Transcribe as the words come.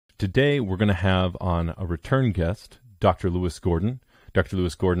Today, we're going to have on a return guest, Dr. Lewis Gordon. Dr.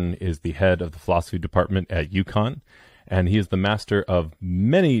 Lewis Gordon is the head of the philosophy department at UConn, and he is the master of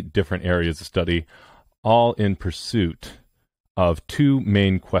many different areas of study, all in pursuit of two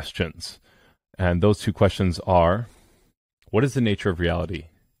main questions. And those two questions are, what is the nature of reality?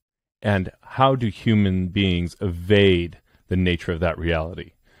 And how do human beings evade the nature of that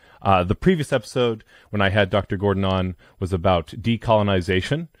reality? The previous episode, when I had Dr. Gordon on, was about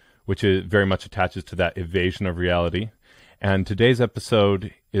decolonization, which is very much attaches to that evasion of reality. And today's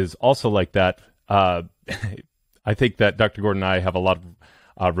episode is also like that. I think that Dr. Gordon and I have a lot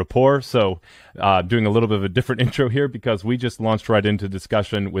of rapport, so doing a little bit of a different intro here because we just launched right into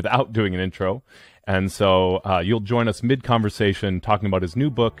discussion without doing an intro. And so you'll join us mid-conversation talking about his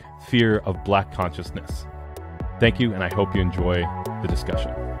new book, Fear of Black Consciousness. Thank you, and I hope you enjoy the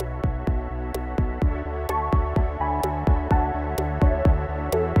discussion.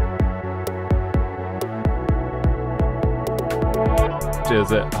 Is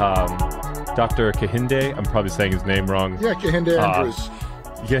it Dr. Kehinde? I'm probably saying his name wrong. Yeah, Kehinde Andrews.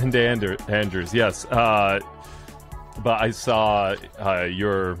 Kehinde Andrews, yes. But I saw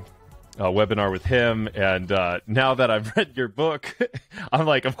your webinar with him, and now that I've read your book, I'm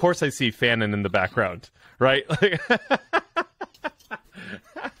like, of course I see Fanon in the background, right?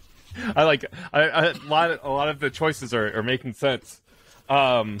 A lot of the choices are making sense.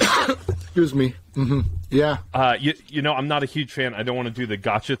 Excuse me. Mm-hmm. Yeah. You know, I'm not a huge fan. I don't want to do the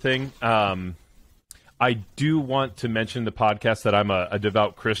gotcha thing. I do want to mention the podcast that I'm a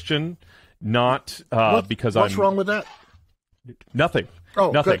devout Christian, not because what's wrong with that? Nothing.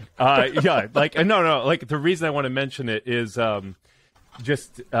 Oh, nothing. Good. Yeah, like no. Like the reason I want to mention it is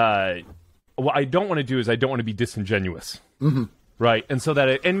just what I don't want to do is I don't want to be disingenuous. Mm-hmm. Right, and so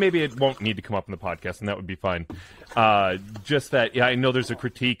that and maybe it won't need to come up in the podcast, and that would be fine. Just that, yeah, I know there's a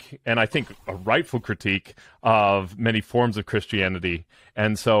critique, and I think a rightful critique of many forms of Christianity.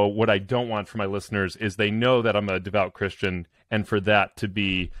 And so what I don't want for my listeners is they know that I'm a devout Christian, and for that to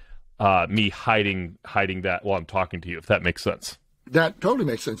be me hiding that while I'm talking to you, if that makes sense. That totally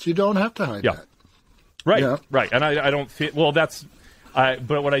makes sense. You don't have to hide that. Right, yeah. Right. And I don't feel, well, but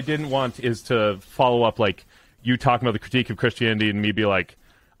what I didn't want is to follow up like, you talking about the critique of Christianity and me be like,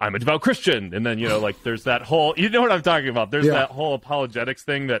 I'm a devout Christian. And then, you know, like there's that whole, you know what I'm talking about. There's that whole apologetics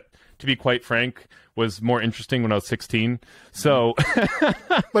thing that, to be quite frank, was more interesting when I was 16. So,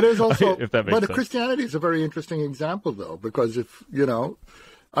 but there's also, if that makes sense. Christianity is a very interesting example though, because if, you know,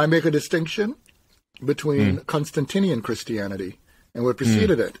 I make a distinction between Constantinian Christianity and what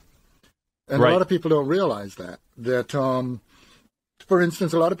preceded it. And a lot of people don't realize that, for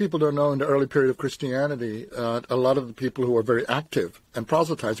instance, a lot of people don't know in the early period of Christianity, a lot of the people who were very active and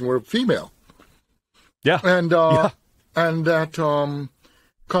proselytizing were female. Yeah. And that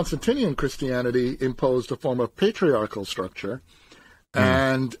Constantinian Christianity imposed a form of patriarchal structure.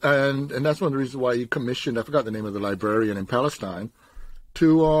 And that's one of the reasons why he commissioned, I forgot the name of the librarian in Palestine,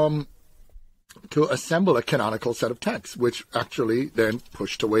 to assemble a canonical set of texts, which actually then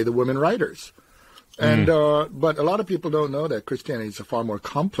pushed away the women writers. And but a lot of people don't know that Christianity is a far more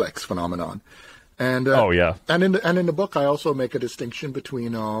complex phenomenon. And and in the book I also make a distinction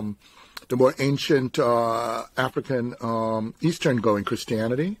between the more ancient African Eastern going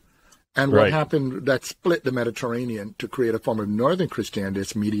Christianity and what happened that split the Mediterranean to create a form of Northern Christianity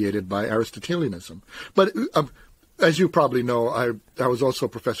that's mediated by Aristotelianism. But as you probably know, I was also a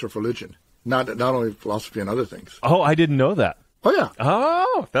professor of religion, not only philosophy and other things. Oh, I didn't know that. Oh, yeah.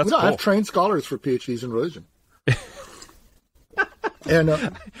 Oh, that's cool. I've trained scholars for PhDs in religion. And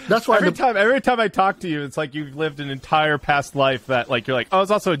that's why every time I talk to you, it's like you've lived an entire past life that, like, you're like, oh, I was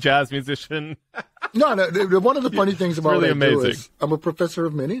also a jazz musician. No, one of the funny things about really what I do is I'm a professor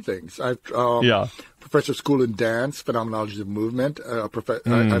of many things. I've professor of school in dance, phenomenology of movement. I've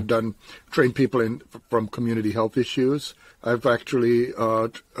trained people from community health issues. I've actually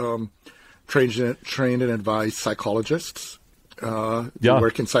trained and advised psychologists.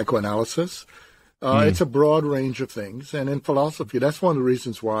 Work in psychoanalysis. It's a broad range of things. And in philosophy, that's one of the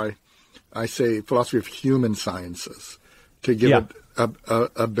reasons why I say philosophy of human sciences, to give it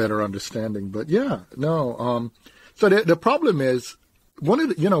a better understanding. But so the problem is, one of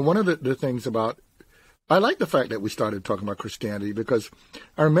the things about, I like the fact that we started talking about Christianity, because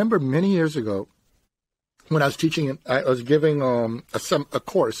I remember many years ago when I was teaching, I was giving a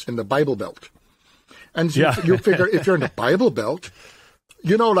course in the Bible Belt. And you figure if you're in the Bible Belt,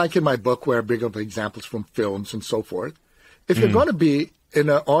 you know, like in my book where I bring up examples from films and so forth, if you're going to be in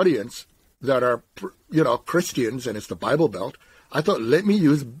an audience that are, you know, Christians and it's the Bible Belt, I thought, let me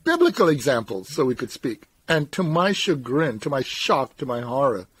use biblical examples so we could speak. And to my chagrin, to my shock, to my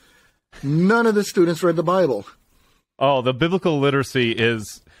horror, None of the students read the Bible. Oh, the biblical literacy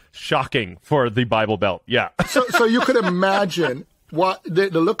is shocking for the Bible Belt. Yeah. So you could imagine what the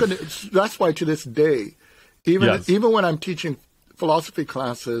look at it. That's why to this day, even when I'm teaching philosophy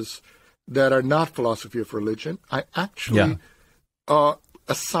classes that are not philosophy of religion, I actually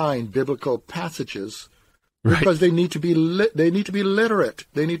assign biblical passages because they need to be literate.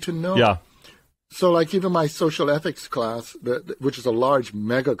 They need to know. Yeah. So, like even my social ethics class, which is a large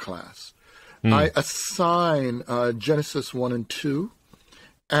mega class, I assign Genesis 1 and 2,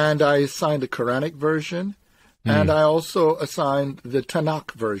 and I assign the Quranic version, and I also assign the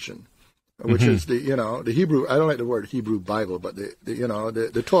Tanakh version, which is the Hebrew. I don't like the word Hebrew Bible, but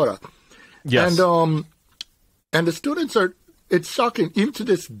the Torah. Yes. And the students are. It's shocking, even to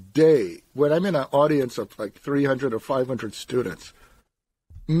this day, when I'm in an audience of like 300 or 500 students,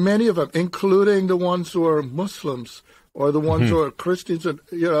 many of them, including the ones who are Muslims or the ones who are Christians, and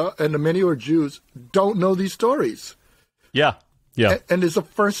the many who are Jews, don't know these stories. Yeah, yeah. And it's the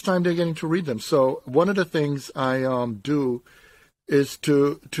first time they're getting to read them. So one of the things I do is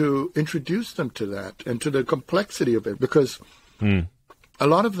to introduce them to that and to the complexity of it, because a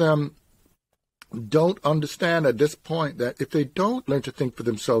lot of them don't understand at this point that if they don't learn to think for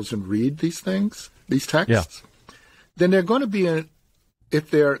themselves and read these things, these texts, then they're going to be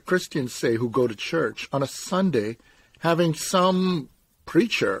if they're Christians, say, who go to church on a Sunday, having some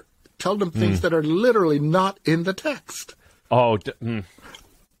preacher tell them things that are literally not in the text. Oh,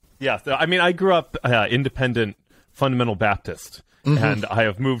 yeah. I mean, I grew up independent fundamental Baptist, and I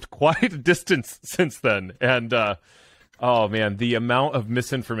have moved quite a distance since then. And, oh, man, the amount of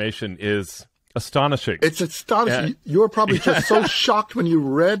misinformation is astonishing. It's astonishing. You were probably just so shocked when you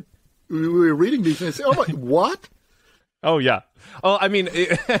were reading these and say, "Oh, what?" Oh yeah. Oh, I mean,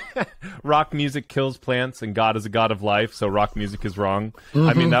 rock music kills plants, and God is a God of life, so rock music is wrong.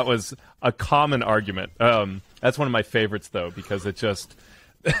 I mean, that was a common argument. That's one of my favorites, though, because it just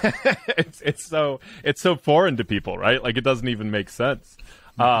it's so foreign to people, right? Like it doesn't even make sense.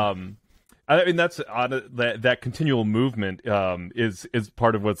 I mean, that's that continual movement is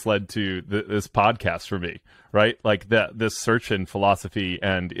part of what's led to this podcast for me, right? Like this search in philosophy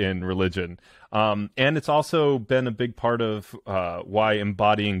and in religion, and it's also been a big part of why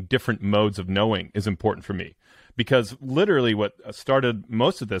embodying different modes of knowing is important for me, because literally what started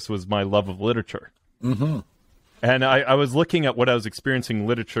most of this was my love of literature, and I was looking at what I was experiencing in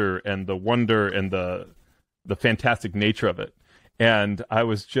literature and the wonder and the fantastic nature of it. And I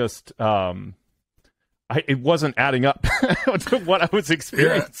was just, it wasn't adding up to what I was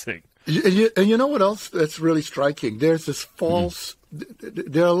experiencing. Yeah. And you know what else that's really striking? There's this false.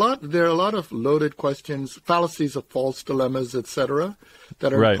 There are a lot of loaded questions, fallacies of false dilemmas, etc.,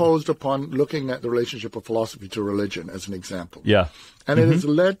 that are imposed upon looking at the relationship of philosophy to religion, as an example. Yeah, and it has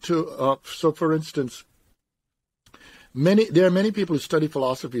led to. So, for instance, there are many people who study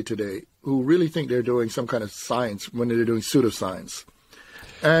philosophy today who really think they're doing some kind of science when they're doing pseudoscience.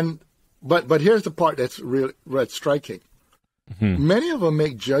 But here's the part that's really striking. Many of them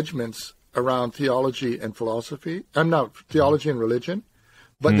make judgments around theology and philosophy. Theology and religion,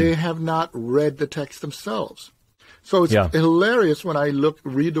 but they have not read the text themselves. So it's hilarious when I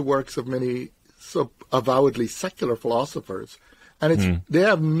read the works of many avowedly secular philosophers, and they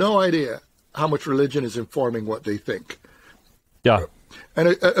have no idea how much religion is informing what they think. Yeah.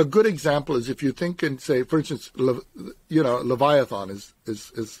 And a good example is if you think and say, for instance, Leviathan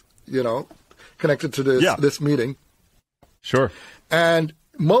is connected to this meeting. Sure. And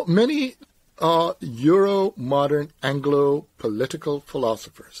many Euro-modern Anglo-political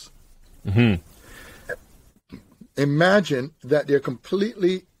philosophers imagine that they're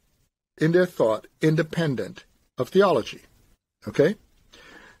completely, in their thought, independent of theology. Okay?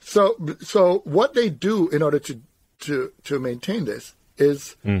 So what they do in order to maintain this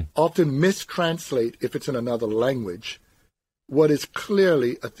is often mistranslate, if it's in another language, what is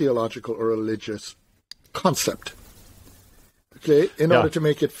clearly a theological or religious concept. Okay, in order to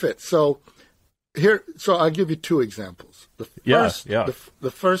make it fit. So I'll give you two examples.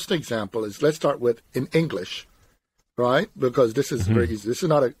 The first example is, let's start with in English, right? Because this is very easy. This is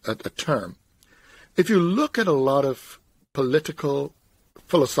not a term. If you look at a lot of political,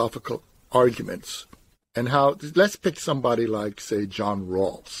 philosophical arguments, and how, let's pick somebody like, say, John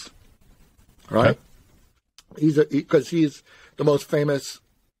Rawls, right? Okay. Because he's the most famous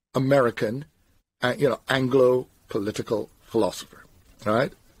American, Anglo political philosopher,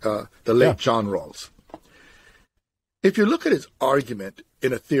 right? The late John Rawls. If you look at his argument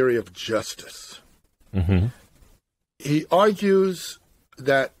in a theory of justice, he argues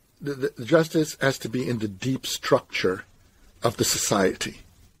that the justice has to be in the deep structure of the society.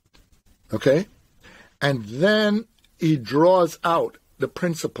 Okay? And then he draws out the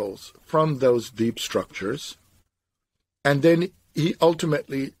principles from those deep structures. And then he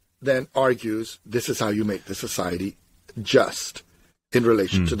ultimately then argues this is how you make the society just in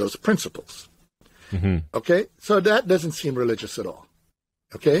relation to those principles. Mm-hmm. Okay? So that doesn't seem religious at all.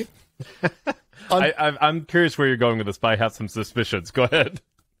 Okay? I'm curious where you're going with this, but I have some suspicions. Go ahead.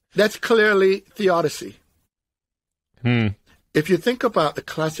 That's clearly theodicy. If you think about the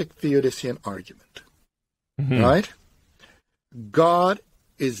classic theodician argument, right? God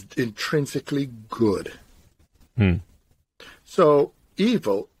is intrinsically good. So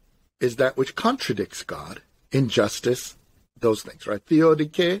evil is that which contradicts God. Injustice, those things, right?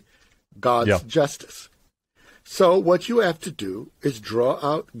 Theodike, God's justice. So what you have to do is draw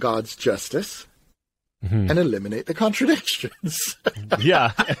out God's justice and eliminate the contradictions.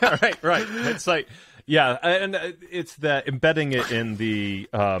 Right. It's like, and it's that embedding it in the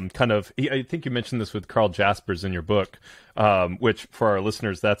kind of, I think you mentioned this with Carl Jaspers in your book, which for our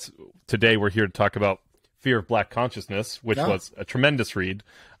listeners, today we're here to talk about Fear of Black Consciousness, which was a tremendous read.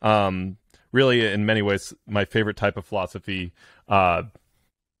 Really, in many ways, my favorite type of philosophy.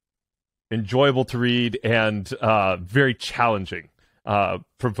 Enjoyable to read and very challenging.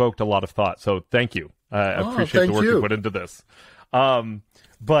 Provoked a lot of thought. So thank you. I appreciate the work you put into this.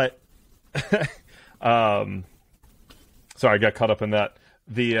 But sorry, I got caught up in that.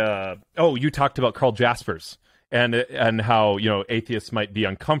 You talked about Carl Jaspers and how, atheists might be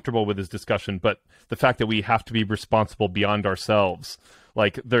uncomfortable with his discussion, but the fact that we have to be responsible beyond ourselves,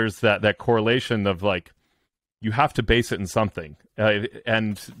 like there's that correlation of like, you have to base it in something,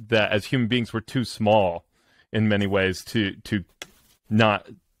 and that as human beings, we're too small in many ways to not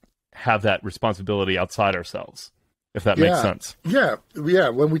have that responsibility outside ourselves, if that makes sense. Yeah.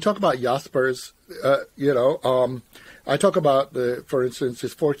 When we talk about Jaspers, I talk about, for instance,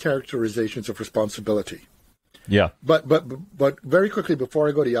 his 4 characterizations of responsibility. Yeah. But very quickly, before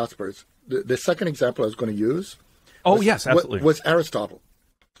I go to Jaspers, the second example I was going to use was Aristotle.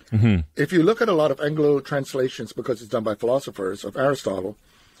 If you look at a lot of Anglo translations, because it's done by philosophers, of Aristotle,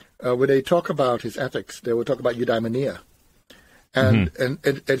 when they talk about his ethics, they will talk about eudaimonia. And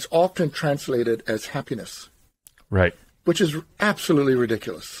it's often translated as happiness. Right. Which is absolutely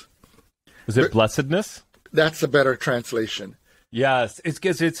ridiculous. Is it blessedness? That's a better translation. Yes, it's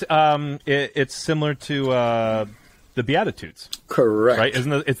similar to the Beatitudes. Correct. Right?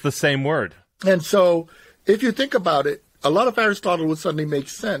 Isn't it? It's the same word. And so, if you think about it, a lot of Aristotle would suddenly make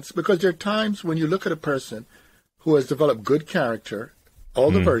sense, because there are times when you look at a person who has developed good character, all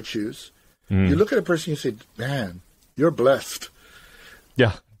the virtues, you look at a person and you say, man, you're blessed.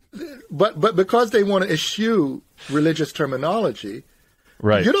 Yeah. But because they want to eschew religious terminology,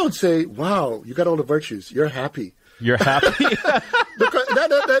 right? You don't say, wow, you got all the virtues, you're happy. You're happy. Because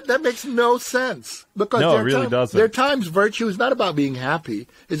that makes no sense. Because it really doesn't. There are times virtue is not about being happy,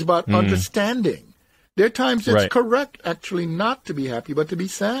 it's about understanding. There are times it's correct, actually, not to be happy, but to be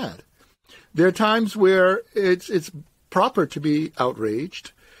sad. There are times where it's proper to be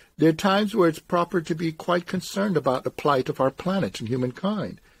outraged. There are times where it's proper to be quite concerned about the plight of our planet and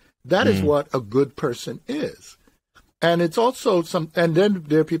humankind. That is what a good person is. And it's also and then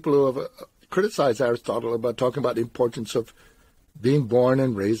there are people who have criticized Aristotle about talking about the importance of being born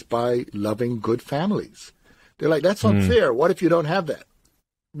and raised by loving, good families. They're like, that's unfair. What if you don't have that?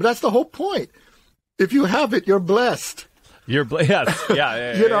 But that's the whole point. If you have it, you're blessed. Yes.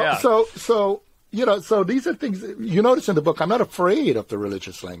 Yeah. So these are things you notice in the book. I'm not afraid of the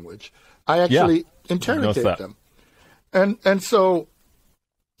religious language. I actually interrogate them. And so,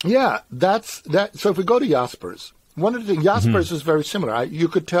 that's that. So if we go to Jaspers, one of the things, Jaspers is very similar. You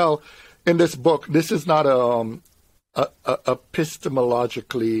could tell in this book, this is not a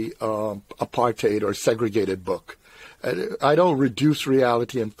epistemologically apartheid or segregated book. I don't reduce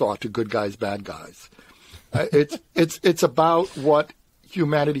reality and thought to good guys, bad guys. It's about what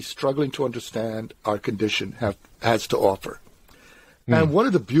humanity struggling to understand our condition has to offer. And one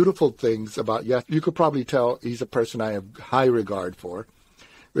of the beautiful things about you could probably tell he's a person I have high regard for,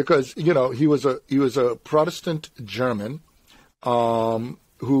 because he was a Protestant German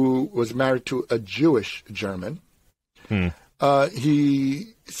who was married to a Jewish German.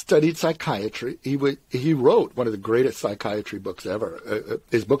 He studied psychiatry. He wrote one of the greatest psychiatry books ever.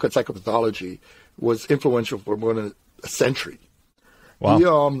 His book on psychopathology was influential for more than a century.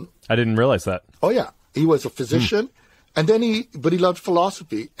 Wow. I didn't realize that. Oh, yeah. He was a physician, and then but he loved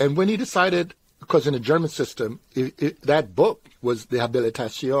philosophy. And when he decided, because in the German system, that book was the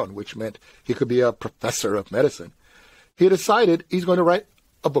Habilitation, which meant he could be a professor of medicine, he decided he's going to write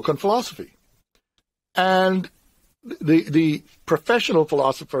a book on philosophy. And the professional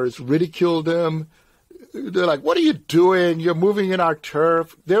philosophers ridiculed him. They're like, what are you doing? You're moving in our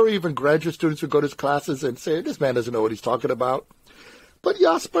turf. There were even graduate students who go to his classes and say, this man doesn't know what he's talking about. But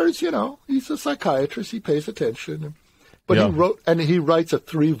Jaspers, he's a psychiatrist. He pays attention. But he writes a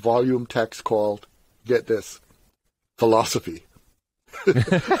 3-volume text called, get this, Philosophy.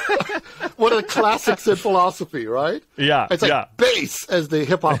 One of the classics in philosophy, right? Yeah. It's like bass, as the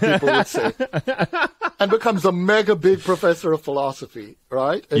hip-hop people would say. And becomes a mega big professor of philosophy,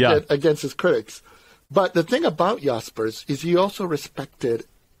 right? Against his critics. But the thing about Jaspers is he also respected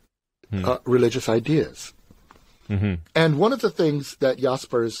religious ideas. Mm-hmm. And one of the things that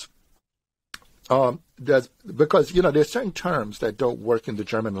Jaspers does, because, there's certain terms that don't work in the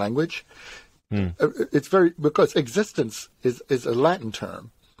German language. It's because existence is a Latin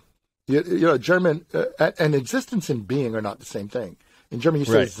term. German and existence and being are not the same thing. In German, you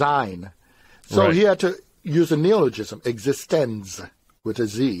say sein. So he had to use a neologism, existenz, with a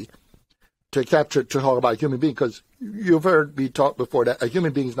Z, to talk about a human being, because you've heard me talk before that a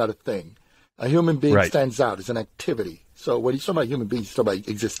human being is not a thing. A human being stands out as an activity. So when he's talking about human beings, he's talking about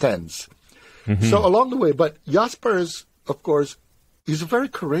existence. Mm-hmm. So along the way, but Jaspers, of course, he's a very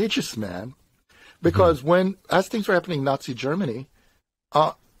courageous man, because as things were happening in Nazi Germany,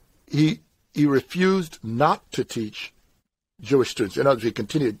 he refused not to teach Jewish students. In other words, he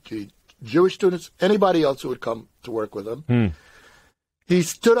continued to teach Jewish students, anybody else who would come to work with him. He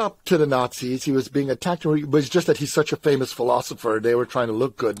stood up to the Nazis. He was being attacked. It was just that he's such a famous philosopher. They were trying to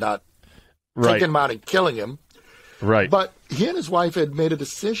look good, not taking him out and killing him. Right. But he and his wife had made a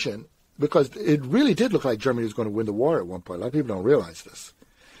decision, because it really did look like Germany was going to win the war at one point. A lot of people don't realize this.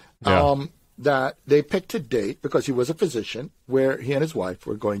 Yeah. That they picked a date, because he was a physician, where he and his wife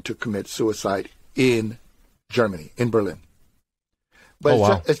were going to commit suicide in Germany, in Berlin.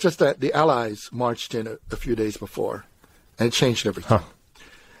 But it's just that the Allies marched in a few days before, and it changed everything. Huh.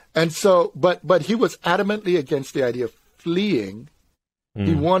 And so, but he was adamantly against the idea of fleeing.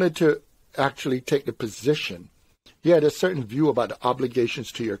 He wanted to actually take the position. He had a certain view about the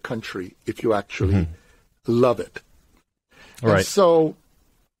obligations to your country if you actually love it. Right. And so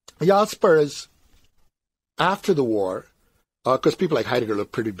Jaspers, after the war, because people like Heidegger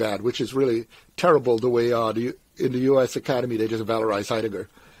look pretty bad, which is really terrible the way in the U.S. Academy they just valorize Heidegger.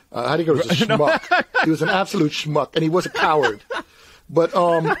 Heidegger was a schmuck. He was an absolute schmuck, and he was a coward.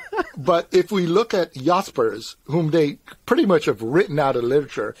 But if we look at Jaspers, whom they pretty much have written out of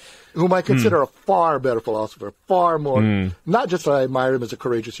literature, whom I consider a far better philosopher, far more, not just that I admire him as a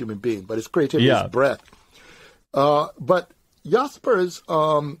courageous human being, but his creativity, his breadth. But Jaspers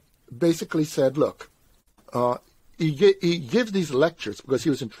basically said, look, he gives these lectures because he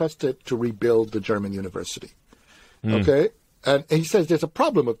was entrusted to rebuild the German university. Okay? And he says there's a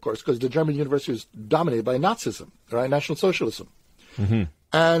problem, of course, because the German university was dominated by Nazism, right? National Socialism. Mm-hmm.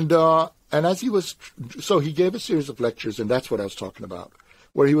 And as he was, so he gave a series of lectures, and that's what I was talking about,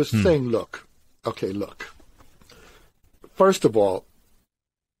 where he was saying, look, first of all,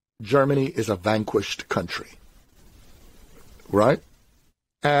 Germany is a vanquished country, right?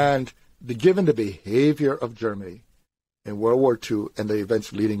 And given the behavior of Germany in World War II and the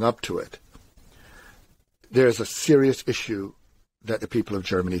events leading up to it, there's a serious issue that the people of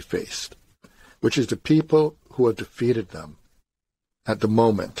Germany faced, which is the people who have defeated them at the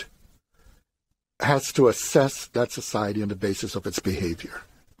moment has to assess that society on the basis of its behavior.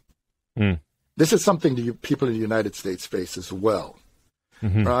 This is something the people in the United States face as well,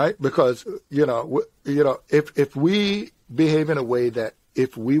 right? Because, if we behave in a way that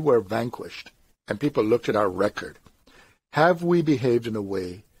if we were vanquished and people looked at our record, have we behaved in a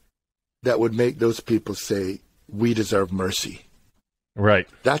way that would make those people say, we deserve mercy? Right.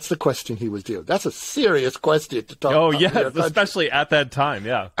 That's the question he was dealing with. That's a serious question to talk about. Oh, yeah, especially at that time,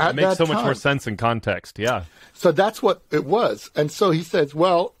 yeah. It makes so much more sense in context, yeah. So that's what it was. And so he says,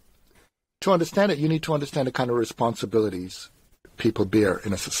 well, to understand it, you need to understand the kind of responsibilities people bear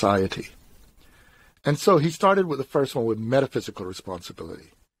in a society. And so he started with the first one with metaphysical responsibility.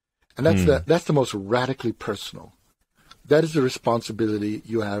 And that's the most radically personal. That is the responsibility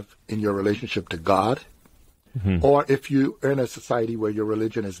you have in your relationship to God. Or if you are in a society where your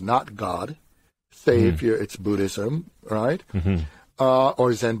religion is not God, say if it's Buddhism, right?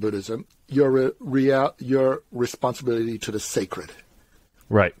 Or Zen Buddhism, your responsibility to the sacred.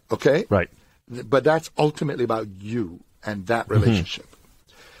 Right. Okay? Right. But that's ultimately about you and that relationship.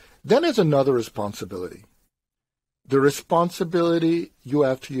 Then there's another responsibility. The responsibility you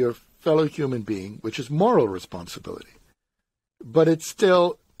have to your fellow human being, which is moral responsibility. But it's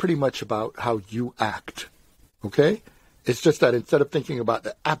still pretty much about how you act. Okay? It's just that instead of thinking about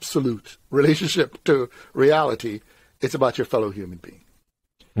the absolute relationship to reality, It's about your fellow human being.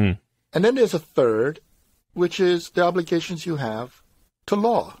 Mm. And then there's a third, which is the obligations you have to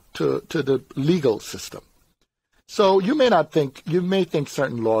law, to the legal system. So you may think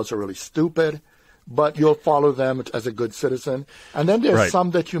certain laws are really stupid, but you'll follow them as a good citizen. And then there's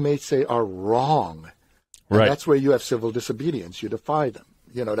some that you may say are wrong. And that's where you have civil disobedience. You defy them.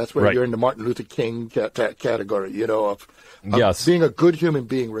 That's where you're in the Martin Luther King category, of being a good human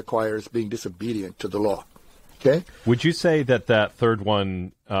being requires being disobedient to the law. Okay. Would you say that third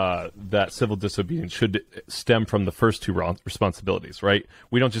one, that civil disobedience, should stem from the first two responsibilities, right?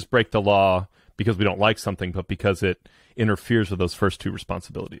 We don't just break the law because we don't like something, but because it interferes with those first two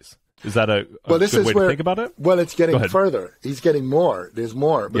responsibilities. Is that a good way to think about it? Well, it's getting further. He's getting more. There's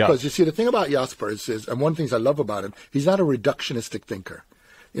more. Because you see, the thing about Jaspers is, and one of the things I love about him, he's not a reductionistic thinker.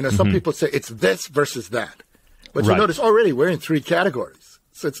 Some people say it's this versus that. But you notice already we're in three categories.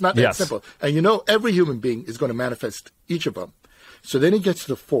 So it's not that simple. And every human being is going to manifest each of them. So then he gets to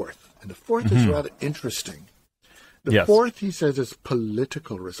the fourth. And the fourth is rather interesting. The fourth, he says, is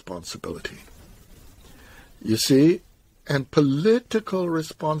political responsibility. You see? And political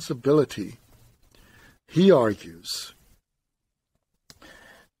responsibility, he argues,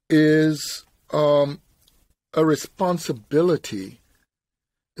 is a responsibility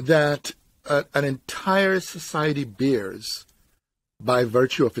that an entire society bears by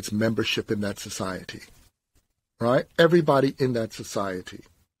virtue of its membership in that society, right? Everybody in that society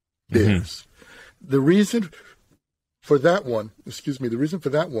bears. The reason for that one is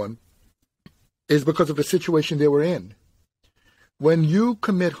because of the situation they were in. When you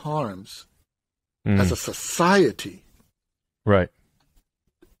commit harms as a society, right,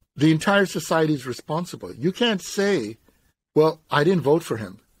 the entire society is responsible. You can't say, well, I didn't vote for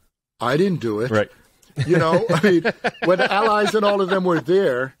him. I didn't do it. Right. When the Allies and all of them were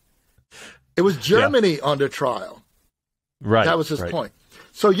there, it was Germany under trial. Right. That was his point.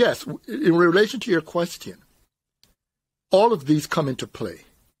 So, yes, in relation to your question, all of these come into play.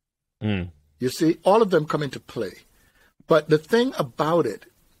 You see, all of them come into play. But the thing about it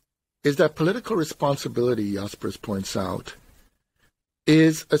is that political responsibility, Jaspers points out,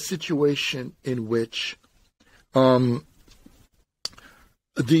 is a situation in which because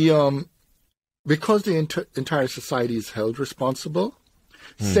the entire society is held responsible,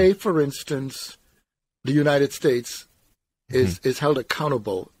 say, for instance, the United States is held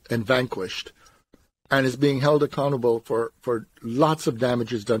accountable and vanquished and is being held accountable for lots of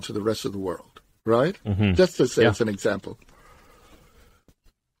damages done to the rest of the world. Right? Just to say as an example.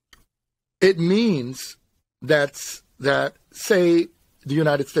 It means that, say, the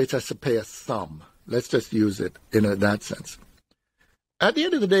United States has to pay a sum. Let's just use it in that sense. At the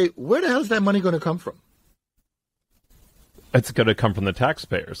end of the day, where the hell is that money going to come from? It's going to come from the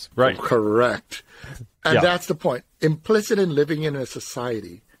taxpayers, right? Oh, correct. And that's the point. Implicit in living in a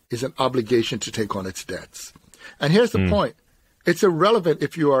society is an obligation to take on its debts. And here's the point. It's irrelevant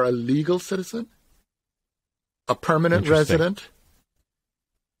if you are a legal citizen, a permanent resident,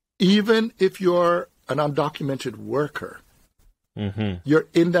 even if you're an undocumented worker. You're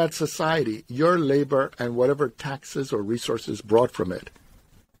in that society. Your labor and whatever taxes or resources brought from it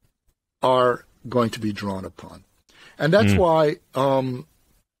are going to be drawn upon. And that's why, and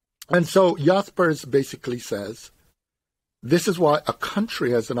so Jaspers basically says, this is why a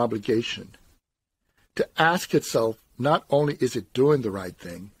country has an obligation to ask itself, not only is it doing the right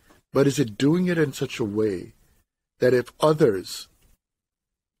thing, but is it doing it in such a way that if others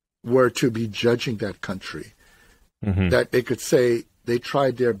were to be judging that country, that they could say they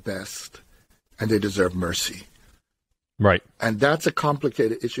tried their best and they deserve mercy. Right. And that's a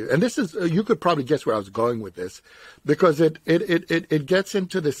complicated issue. And this is, you could probably guess where I was going with this, because it gets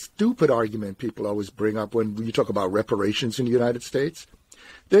into the stupid argument people always bring up when you talk about reparations in the United States.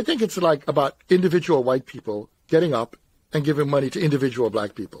 They think it's like about individual white people getting up and giving money to individual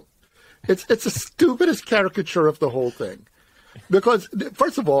black people. It's the stupidest caricature of the whole thing. Because,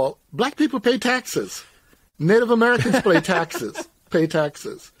 first of all, black people pay taxes. Native Americans pay taxes.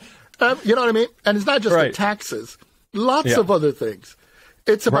 You know what I mean? And it's not just the taxes. Lots of other things.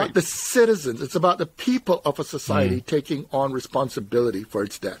 It's about the citizens. It's about the people of a society taking on responsibility for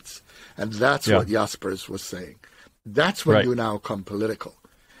its debts. And that's what Jaspers was saying. That's when you now come political.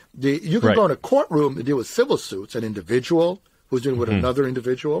 You can go in a courtroom and deal with civil suits, an individual who's dealing with another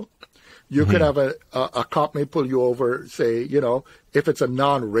individual. You could have a cop may pull you over, say, if it's a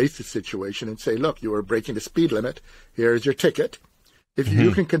non-racist situation, and say, look, you were breaking the speed limit. Here's your ticket. If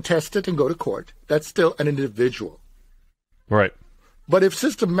you can contest it and go to court, that's still an individual. Right. But if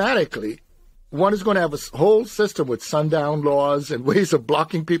systematically one is going to have a whole system with sundown laws and ways of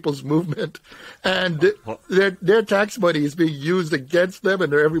blocking people's movement, and their tax money is being used against them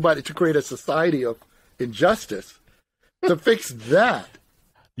and everybody to create a society of injustice. To fix that,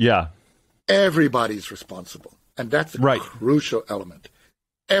 everybody's responsible, and that's a crucial element.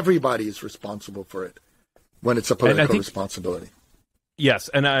 Everybody is responsible for it when it's a political responsibility. Yes,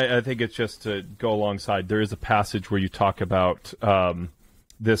 and I think it's just to go alongside, there is a passage where you talk about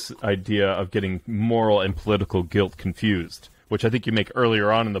this idea of getting moral and political guilt confused, which I think you make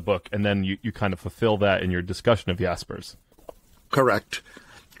earlier on in the book, and then you kind of fulfill that in your discussion of Jaspers. Correct.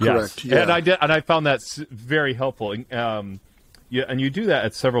 Yes. Correct. Yeah. And I found that very helpful. And you do that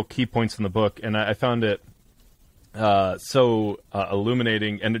at several key points in the book, and I found it so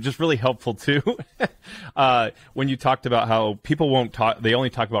illuminating, and just really helpful too. When you talked about how people won't talk, they only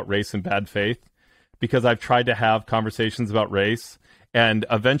talk about race in bad faith, because I've tried to have conversations about race, and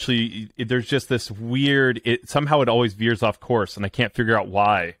eventually there's just this weird, somehow it always veers off course, and I can't figure out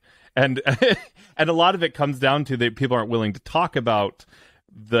why. And and a lot of it comes down to that people aren't willing to talk about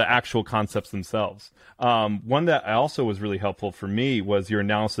the actual concepts themselves. One that also was really helpful for me was your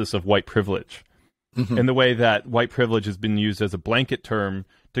analysis of white privilege. Mm-hmm. In the way that white privilege has been used as a blanket term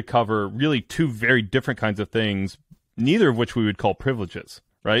to cover really two very different kinds of things, neither of which we would call privileges,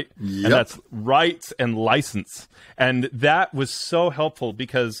 right? Yep. And that's rights and license. And that was so helpful,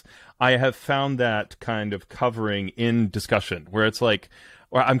 because I have found that kind of covering in discussion where it's like,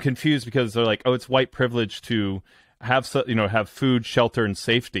 or I'm confused because they're like, oh, it's white privilege to have food, shelter, and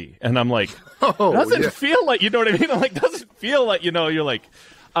safety. And I'm like, doesn't feel like, you know what I mean? I'm like, doesn't feel like, you're like,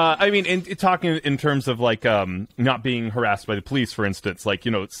 I mean, talking in terms of like not being harassed by the police, for instance, like,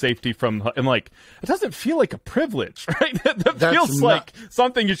 safety from, I'm like, it doesn't feel like a privilege, right? That feels like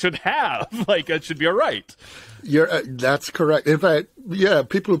something you should have, like it should be a right. That's correct. In fact,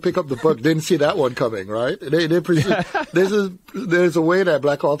 people who pick up the book didn't see that one coming, right? There's a way that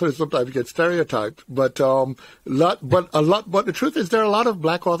black authors sometimes get stereotyped, but the truth is there are a lot of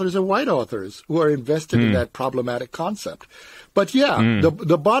black authors and white authors who are invested in that problematic concept. But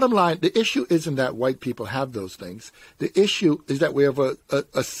the bottom line, the issue isn't that white people have those things. The issue is that we have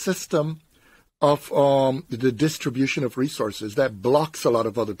a system of the distribution of resources that blocks a lot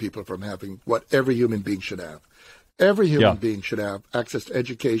of other people from having what every human being should have. Every human being should have access to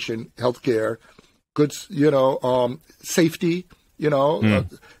education, healthcare, goods, safety,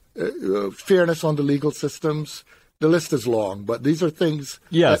 fairness on the legal systems. The list is long, but these are things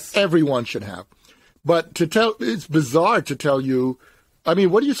that everyone should have. But it's bizarre to tell you, I mean,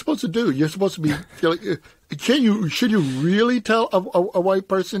 what are you supposed to do? You're supposed to be, should you really tell a white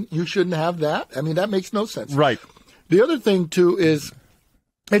person you shouldn't have that? I mean, that makes no sense. Right. The other thing, too, is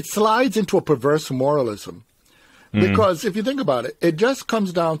it slides into a perverse moralism. Because if you think about it, it just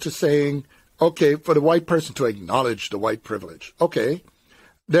comes down to saying, okay, for the white person to acknowledge the white privilege. Okay.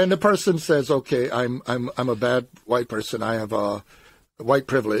 Then the person says, okay, I'm a bad white person. I have a white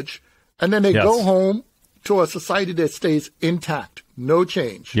privilege. And then they go home to a society that stays intact, no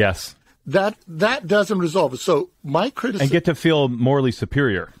change. Yes. That doesn't resolve it. So my criticism... And get to feel morally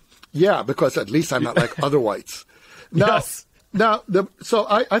superior. Yeah, because at least I'm not like other whites. Now, so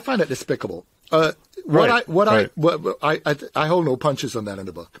I find it despicable. I hold no punches on that in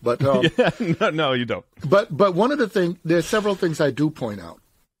the book. But no, you don't. But one of the things, there's several things I do point out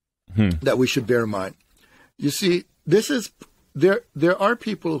that we should bear in mind. You see, there are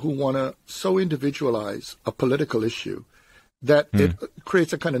people who want to so individualize a political issue that it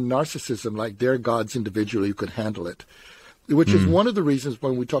creates a kind of narcissism, like they're gods individually who could handle it, which is one of the reasons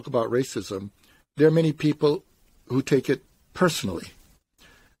when we talk about racism, there are many people who take it personally.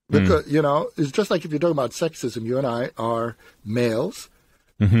 Because, it's just like if you're talking about sexism, you and I are males.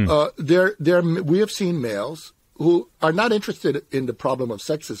 We have seen males who are not interested in the problem of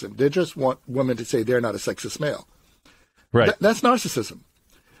sexism. They just want women to say they're not a sexist male. Right. That's narcissism.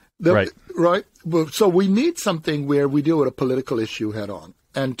 Right. So we need something where we deal with a political issue head on.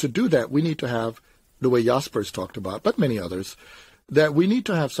 And to do that, we need to have, the way Jaspers talked about, but many others, that we need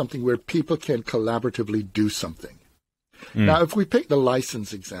to have something where people can collaboratively do something. Now, if we pick the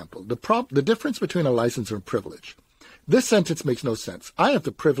license example, the difference between a license and a privilege, this sentence makes no sense. I have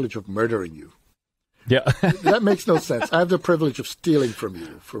the privilege of murdering you. Yeah. That makes no sense. I have the privilege of stealing from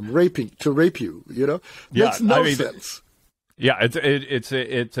you, from rape you, Makes no sense. Yeah,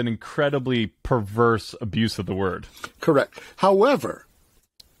 it's an incredibly perverse abuse of the word. Correct. However,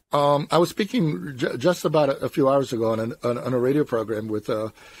 I was speaking just about a few hours ago on a radio program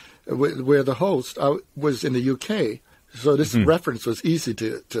where the host was in the UK, so this reference was easy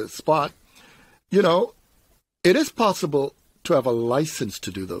to spot. It is possible to have a license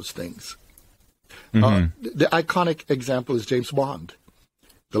to do those things. The iconic example is James Bond,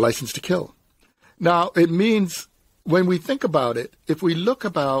 The License to Kill. Now, it means when we think about it, if we look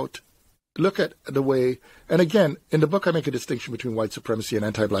at the way, and again, in the book I make a distinction between white supremacy and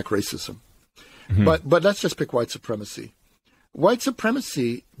anti-black racism. But let's just pick white supremacy. White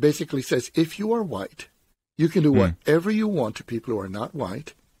supremacy basically says if you are white, you can do whatever you want to people who are not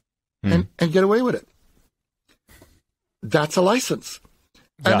white and get away with it. That's a license.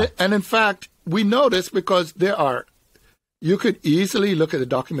 Yeah. And in fact, we know this because you could easily look at the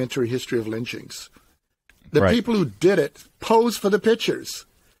documentary history of lynchings. The people who did it posed for the pictures.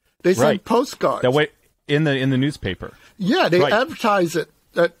 They sent postcards. That way in the newspaper. Yeah, they advertise it.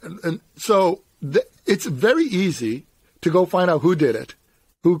 It's very easy to go find out who did it,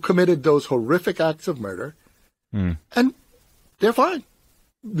 who committed those horrific acts of murder, and they're fine.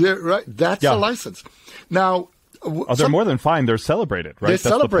 They're right. That's a license. Now, they're more than fine. They're celebrated, right? That's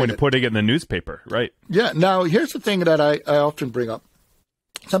the point of putting it in the newspaper, right? Yeah. Now, here's the thing that I often bring up.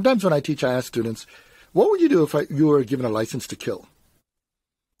 Sometimes when I teach, I ask students, what would you do if you were given a license to kill?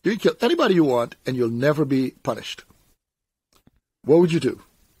 You can kill anybody you want, and you'll never be punished. What would you do?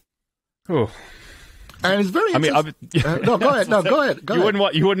 Oh. And it's very interesting. No, go ahead. No, go ahead.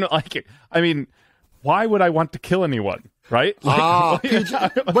 You wouldn't like it. I mean, why would I want to kill anyone? Right?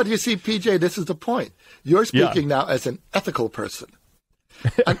 PJ, but you see, PJ, this is the point. You're speaking now as an ethical person.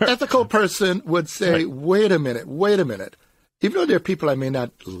 An ethical person would say, wait a minute. Even though there are people I may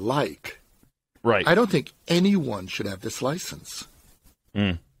not like, I don't think anyone should have this license.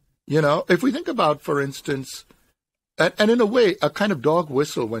 If we think about, for instance, and in a way, a kind of dog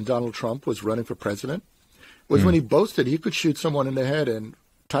whistle when Donald Trump was running for president was when he boasted he could shoot someone in the head in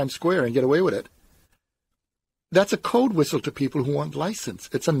Times Square and get away with it. That's a code whistle to people who want license.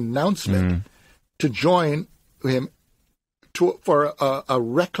 It's an announcement to join him for a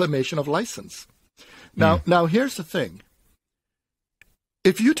reclamation of license. Now, here's the thing.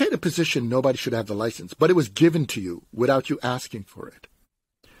 If you take a position nobody should have the license, but it was given to you without you asking for it,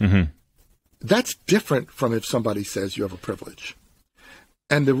 that's different from if somebody says you have a privilege.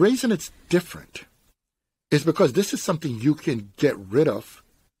 And the reason it's different is because this is something you can get rid of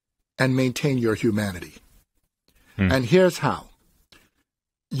and maintain your humanity. And here's how.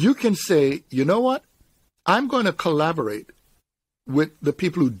 You can say, you know what? I'm going to collaborate with the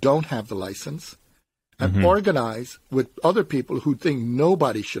people who don't have the license and organize with other people who think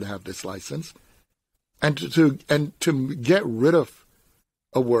nobody should have this license and to get rid of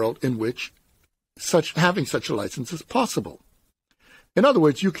a world in which having such a license is possible. In other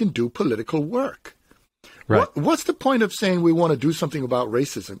words, you can do political work. Right. What's the point of saying we want to do something about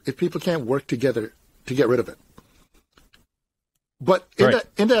racism if people can't work together to get rid of it? But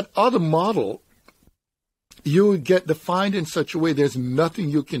in that other model, you get defined in such a way there's nothing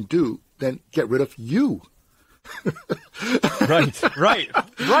you can do than get rid of you. Right.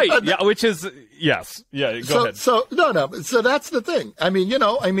 Yeah, which is, yes. Yeah, go ahead. So that's the thing. I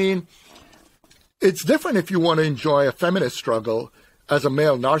mean, it's different if you want to enjoy a feminist struggle as a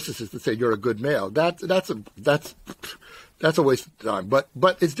male narcissist to say you're a good male. That's a waste of time.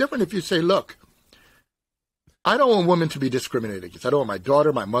 But it's different if you say, look, I don't want women to be discriminated against. I don't want my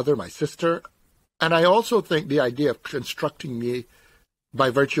daughter, my mother, my sister. And I also think the idea of constructing me by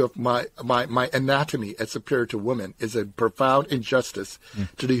virtue of my anatomy as superior to women is a profound injustice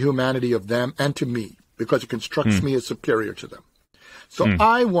to the humanity of them and to me, because it constructs me as superior to them. So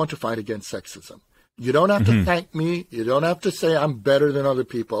I want to fight against sexism. You don't have to thank me. You don't have to say I'm better than other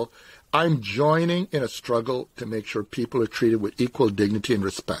people. I'm joining in a struggle to make sure people are treated with equal dignity and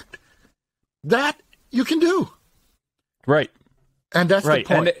respect. That you can do. Right. And that's the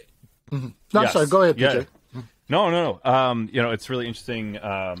point. No, yes. sorry, go ahead, PJ. Yeah. No. It's really interesting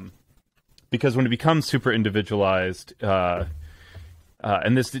because when it becomes super individualized, and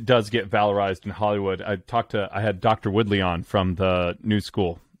this does get valorized in Hollywood. I had Dr. Woodley on from the New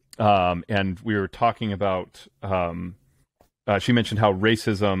School, and we were talking about. She mentioned how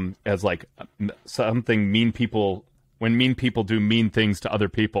racism as like something when mean people do mean things to other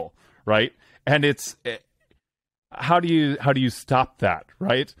people, right? And how do you stop that,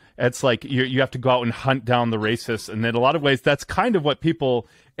 right? It's like you have to go out and hunt down the racists, and in a lot of ways, that's kind of what people.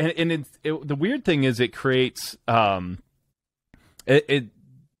 And the weird thing is, it creates there's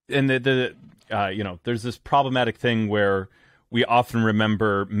this problematic thing where we often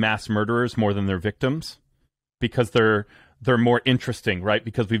remember mass murderers more than their victims because they're more interesting, right?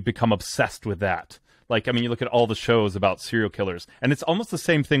 Because we've become obsessed with that. Like, I mean, you look at all the shows about serial killers, and it's almost the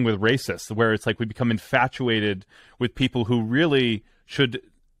same thing with racists, where it's like we become infatuated with people who really should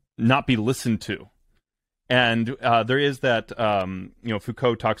not be listened to. And there is that,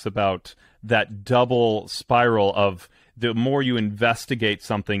 Foucault talks about that double spiral of the more you investigate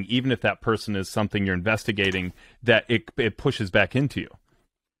something, even if that person is something you're investigating, that it pushes back into you.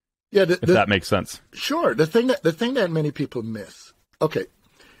 Yeah, if that makes sense. Sure. The thing that many people miss. Okay,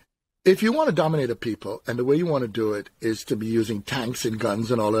 if you want to dominate a people, and the way you want to do it is to be using tanks and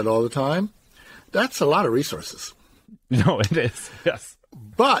guns and all that all the time, that's a lot of resources. No, it is. Yes.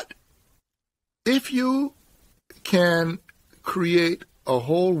 But if you can create a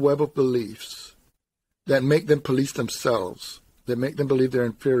whole web of beliefs that make them police themselves, that make them believe they're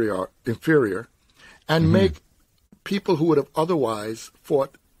inferior, and make people who would have otherwise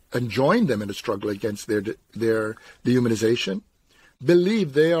fought and joined them in a struggle against their dehumanization,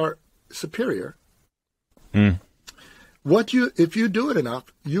 believe they are superior. If you do it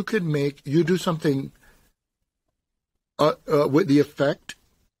enough, you do something with the effect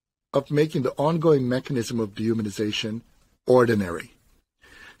of making the ongoing mechanism of dehumanization ordinary.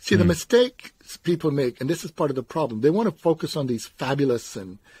 See, the mistake people make, and this is part of the problem, they want to focus on these fabulous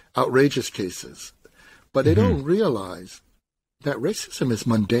and outrageous cases, but they don't realize that racism is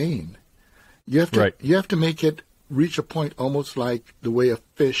mundane. You have to make it reach a point almost like the way a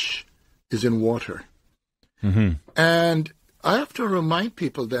fish is in water. And I have to remind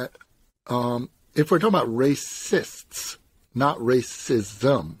people that if we're talking about racists, not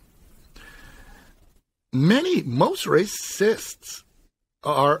racism, most racists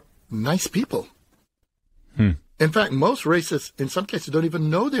are nice people. In fact, most racists, in some cases, don't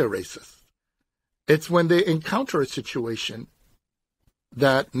even know they're racist. It's when they encounter a situation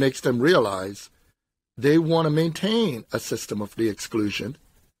that makes them realize they want to maintain a system of the exclusion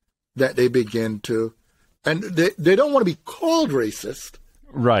that they begin to, and they don't want to be called racist.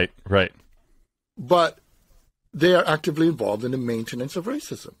 Right. But they are actively involved in the maintenance of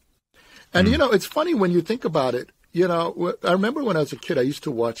racism. And, it's funny when you think about it. I remember when I was a kid, I used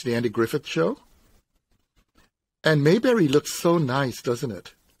to watch the Andy Griffith Show. And Mayberry looks so nice, doesn't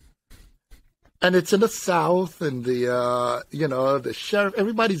it? And it's in the South, and the sheriff,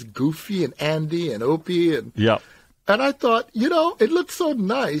 everybody's goofy, and Andy and Opie. And I thought, it looks so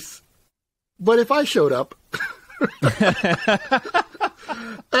nice. But if I showed up, and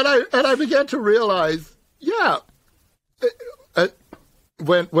I began to realize,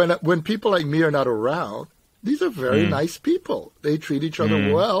 when people like me are not around, these are very nice people. They treat each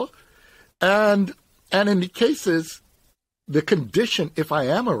other well. And in the cases, the condition, if I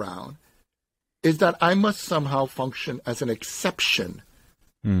am around, is that I must somehow function as an exception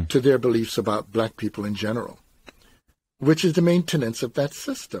to their beliefs about black people in general, which is the maintenance of that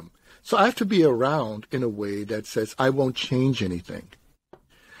system. So I have to be around in a way that says I won't change anything.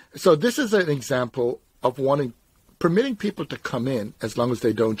 So this is an example of permitting people to come in as long as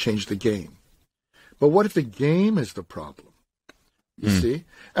they don't change the game. But what if the game is the problem? You see?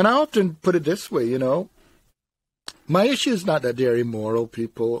 And I often put it this way, my issue is not that they're immoral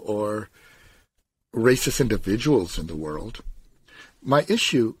people or racist individuals in the world. My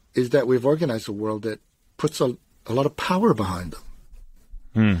issue is that we've organized a world that puts a lot of power behind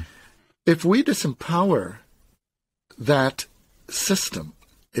them. If we disempower that system,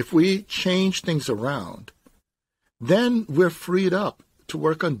 if we change things around, then we're freed up to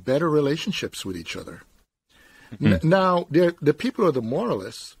work on better relationships with each other. Now, the people who are the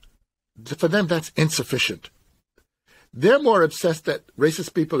moralists, for them, that's insufficient. They're more obsessed that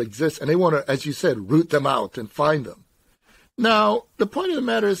racist people exist, and they want to, as you said, root them out and find them. Now, the point of the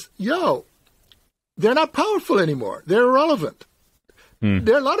matter is, they're not powerful anymore. They're irrelevant.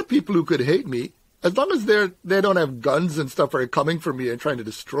 There are a lot of people who could hate me, as long as they don't have guns and stuff are coming for me and trying to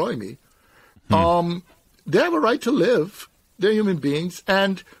destroy me. They have a right to live. They're human beings.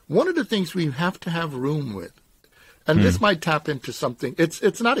 And one of the things we have to have room with, and this might tap into something,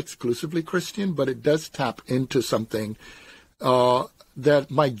 it's not exclusively Christian, but it does tap into something that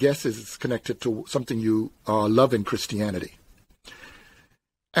my guess is connected to something you love in Christianity.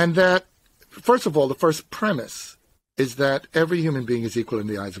 And that, first of all, the first premise is that every human being is equal in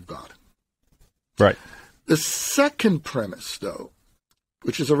the eyes of God. Right. The second premise, though,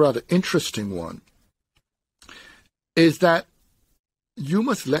 which is a rather interesting one, is that you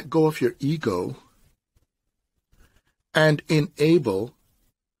must let go of your ego and enable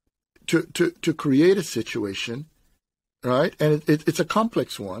to create a situation, right? And it's a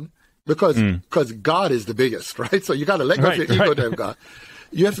complex one because God is the biggest, right? So you got to let go of your ego to have God.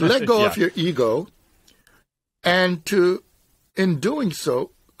 You have to let go of your ego, and in doing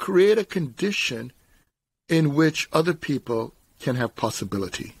so, create a condition in which other people can have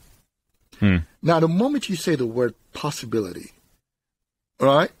possibility. Now, the moment you say the word possibility,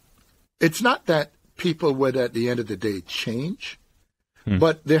 right, it's not that people would at the end of the day change,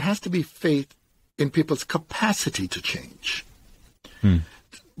 But there has to be faith in people's capacity to change.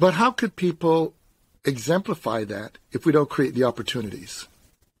 But how could people exemplify that if we don't create the opportunities?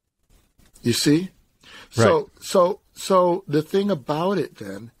 You see? Right. So the thing about it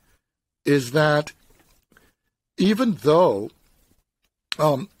then is that even though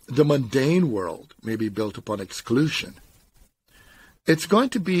the mundane world may be built upon exclusion, it's going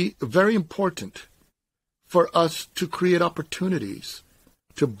to be very important for us to create opportunities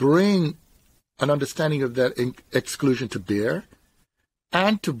to bring an understanding of that exclusion to bear,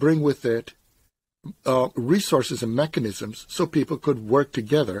 and to bring with it resources and mechanisms so people could work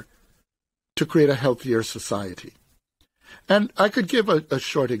together to create a healthier society. And I could give a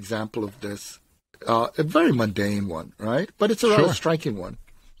short example of this, a very mundane one, right? But it's a rather striking one.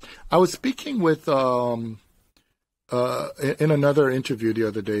 I was speaking with, in another interview the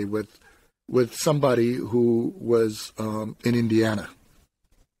other day with somebody who was in Indiana.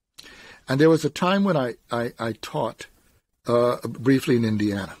 And there was a time when I taught briefly in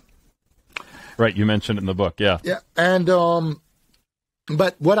Indiana. Right, you mentioned it in the book, yeah. Yeah, and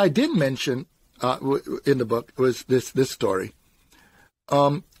but what I didn't mention in the book was this story.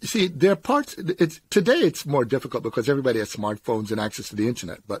 You see, there are parts. Today it's more difficult because everybody has smartphones and access to the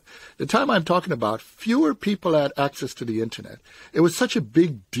internet. But the time I'm talking about, fewer people had access to the internet. It was such a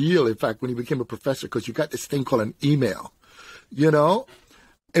big deal, in fact, when you became a professor, because you got this thing called an email. You know,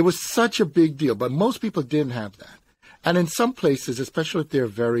 it was such a big deal, but most people didn't have that. And in some places, especially if they're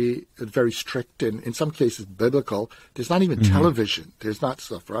very, very strict and in some cases biblical, there's not even television. There's not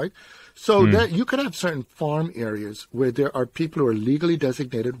stuff, right? So that you could have certain farm areas where there are people who are legally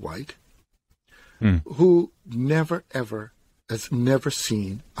designated white who never, ever has never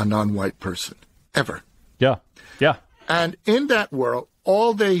seen a non-white person, ever. Yeah, yeah. And in that world,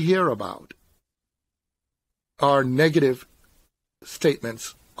 all they hear about are negative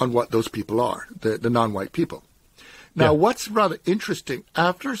statements on what those people are, the non-white people. Now, what's rather interesting,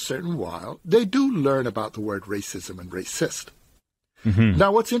 after a certain while, they do learn about the word racism and racist.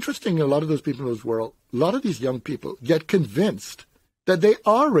 Now, what's interesting in a lot of those people in this world, a lot of these young people get convinced that they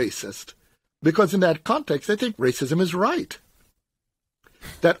are racist because in that context, they think racism is right.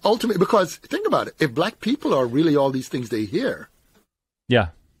 That ultimately, because think about it, if black people are really all these things they hear,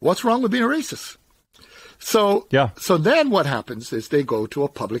 what's wrong with being a racist? So then what happens is they go to a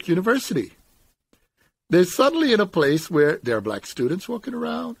public university. They're suddenly in a place where there are black students walking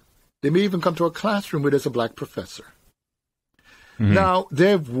around. They may even come to a classroom where there's a black professor. Now,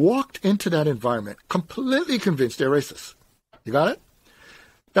 they've walked into that environment completely convinced they're racist. You got it?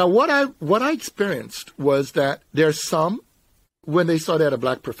 Now, what I experienced was that there's some, when they saw they had a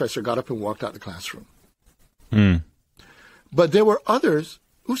black professor, got up and walked out the classroom. But there were others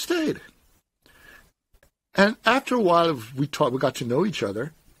who stayed. And after a while, we got to know each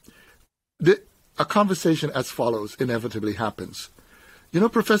other. A conversation as follows inevitably happens. You know,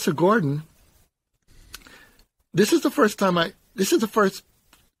 Professor Gordon, I'm a freshman. This is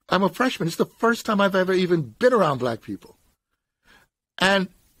the first time I've ever even been around black people. And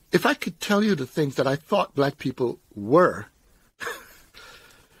if I could tell you the things that I thought black people were,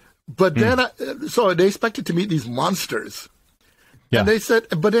 but then, so they expected to meet these monsters. And they said,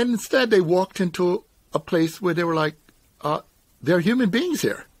 but then instead they walked into a place where they were like, there are human beings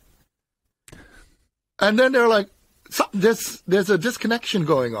here. And then they're like, there's a disconnection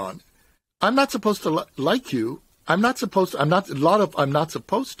going on. I'm not supposed to like you. I'm not supposed to, I'm not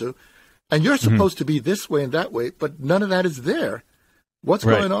supposed to. And you're supposed to be this way and that way, but none of that is there. What's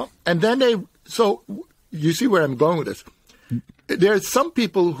going on? And then so you see where I'm going with this. There's some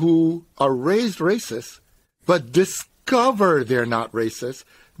people who are raised racist, but discover they're not racist,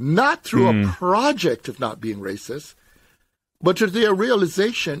 not through a project of not being racist, but to their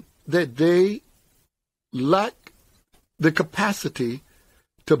realization that they lack the capacity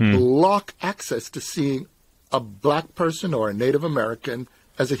to block access to seeing a black person or a Native American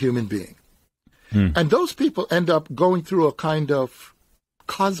as a human being. And those people end up going through a kind of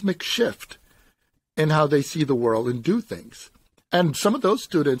cosmic shift in how they see the world and do things. And some of those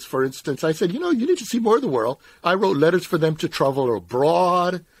students, for instance, I said, you need to see more of the world. I wrote letters for them to travel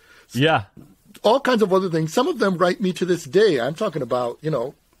abroad. Yeah. All kinds of other things. Some of them write me to this day. I'm talking about,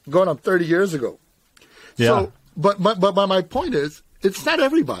 going on 30 years ago. Yeah. So, but my point is, it's not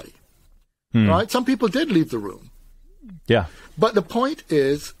everybody, right? Some people did leave the room. Yeah. But the point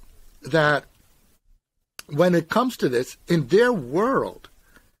is that when it comes to this, in their world,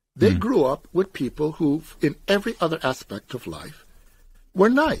 they grew up with people who, in every other aspect of life, were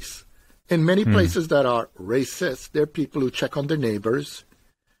nice. In many places that are racist, there are people who check on their neighbors,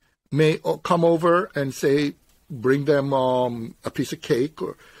 may come over and say, bring them a piece of cake,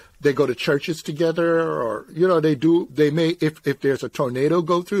 or they go to churches together, or, they may, if there's a tornado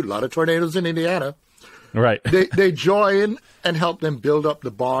go through, a lot of tornadoes in Indiana, right? They join and help them build up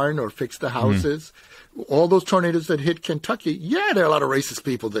the barn or fix the houses. All those tornadoes that hit Kentucky, there are a lot of racist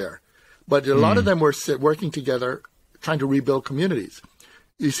people there, but a lot of them were working together, trying to rebuild communities.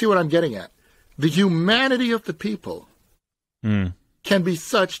 You see what I'm getting at? The humanity of the people can be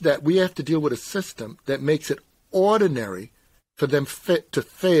such that we have to deal with a system that makes it ordinary for them to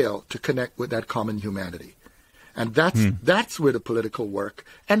fail to connect with that common humanity. And that's where the political work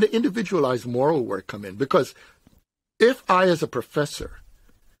and the individualized moral work come in. Because if I, as a professor,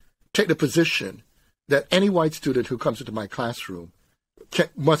 take the position that any white student who comes into my classroom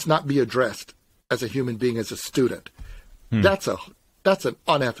must not be addressed as a human being, as a student, that's an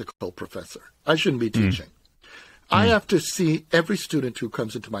unethical professor. I shouldn't be teaching. I have to see every student who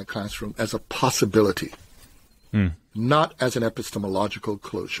comes into my classroom as a possibility, not as an epistemological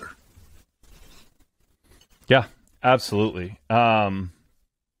closure. Yeah, absolutely. Man,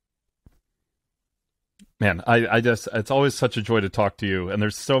 it's always such a joy to talk to you, and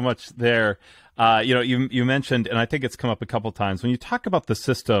there's so much there. You mentioned, and I think it's come up a couple times, when you talk about the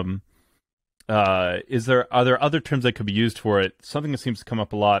system, are there other terms that could be used for it? Something that seems to come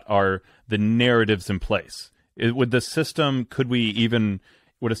up a lot are the narratives in place. Would the system,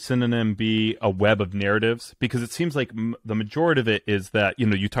 would a synonym be a web of narratives? Because it seems like the majority of it is that,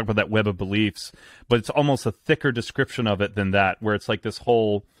 you talk about that web of beliefs, but it's almost a thicker description of it than that, where it's like this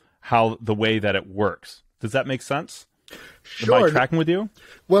whole, the way that it works. Does that make sense? Sure. Am I tracking with you?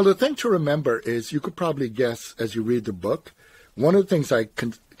 Well, the thing to remember is, you could probably guess as you read the book, one of the things I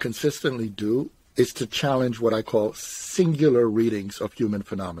consistently do is to challenge what I call singular readings of human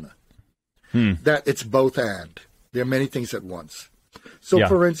phenomena. That it's both and. There are many things at once. So,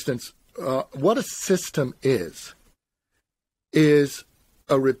 for instance, what a system is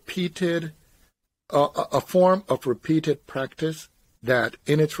a repeated, a form of repeated practice that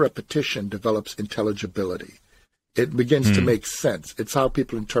in its repetition develops intelligibility. It begins to make sense. It's how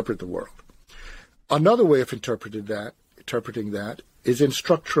people interpret the world. Another way of interpreting that is in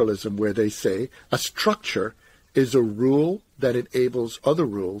structuralism, where they say a structure is a rule that enables other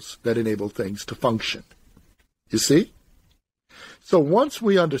rules that enable things to function. You see? So once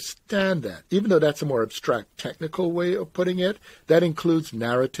we understand that, even though that's a more abstract technical way of putting it, that includes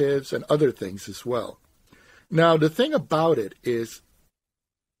narratives and other things as well. Now, the thing about it is,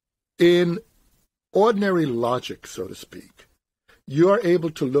 in ordinary logic, so to speak, you are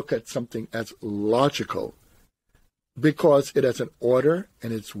able to look at something as logical because it has an order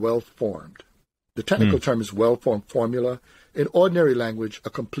and it's well-formed. The technical term is well-formed formula. In ordinary language, a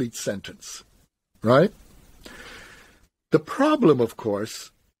complete sentence, right? The problem, of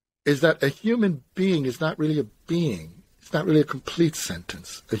course, is that a human being is not really a being. It's not really a complete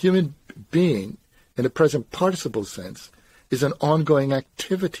sentence. A human being, in a present participle sense, is an ongoing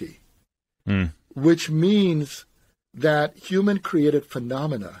activity, which means that human-created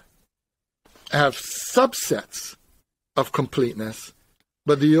phenomena have subsets of completeness,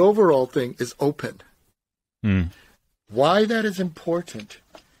 but the overall thing is open. Why that is important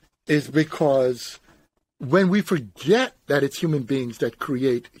is because when we forget that it's human beings that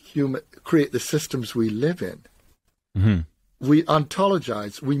create the systems we live in, we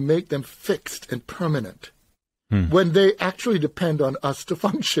ontologize, we make them fixed and permanent, when they actually depend on us to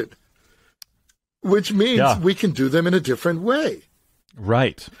function, which means we can do them in a different way.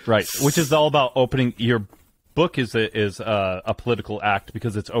 Right. Which is all about opening. Your book is a political act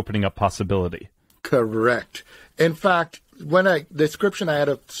because it's opening up possibility. Correct. In fact, the description I had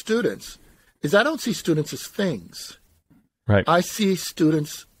of students is, I don't see students as things. Right. I see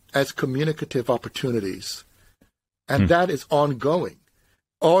students as communicative opportunities, and that is ongoing.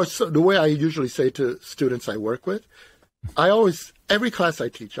 Or so, the way I usually say to students I work with, every class I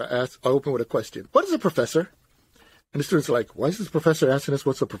teach, I open with a question: what is a professor? And the students are like, why is this professor asking us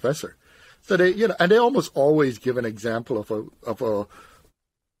what's a professor? So they almost always give an example of a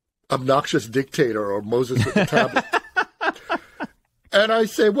obnoxious dictator or Moses with the tablet. And I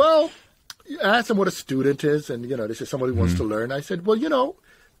say, well, I ask them what a student is, and they say somebody who wants to learn. I said, well,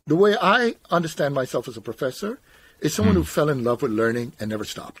 the way I understand myself as a professor is someone who fell in love with learning and never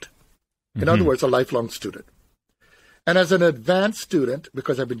stopped. In other words, a lifelong student. And as an advanced student,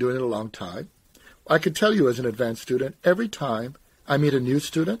 because I've been doing it a long time, I can tell you, as an advanced student, every time I meet a new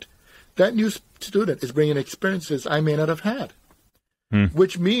student, that new student is bringing experiences I may not have had,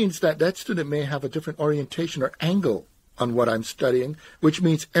 which means that student may have a different orientation or angle on what I'm studying, which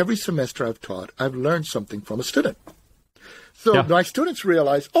means every semester I've taught, I've learned something from a student. So my students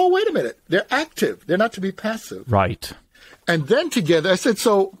realize, oh, wait a minute, they're active. They're not to be passive. Right. And then together, I said,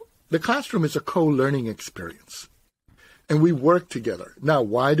 so the classroom is a co-learning experience. And we work together. Now,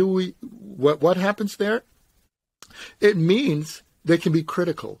 what happens there? It means they can be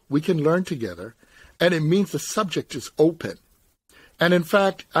critical. We can learn together. And it means the subject is open. And in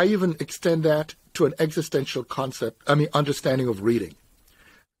fact, I even extend that to an existential understanding of reading.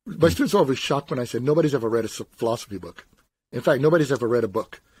 My students are always shocked when I say, nobody's ever read a philosophy book. In fact, nobody's ever read a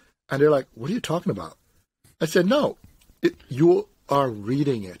book. And they're like, what are you talking about? I said, no, you are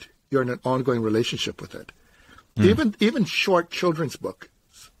reading it. You're in an ongoing relationship with it. Even short children's books,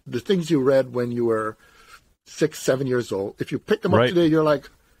 the things you read when you were 6, 7 years old, if you pick them up today, you're like,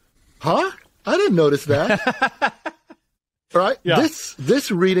 huh? I didn't notice that. Right? Yeah.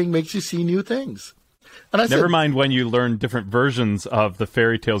 This reading makes you see new things. And I Never mind when you learn different versions of the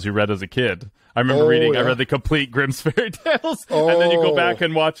fairy tales you read as a kid. I remember I read the complete Grimm's fairy tales, and then you go back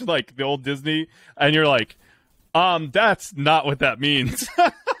and watch like the old Disney, and you're like, that's not what that means.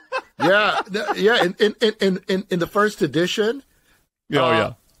 Yeah. In the first edition,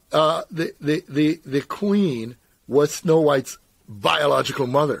 the queen was Snow White's biological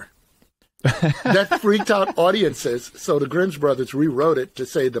mother. That freaked out audiences, so the Grimm's brothers rewrote it to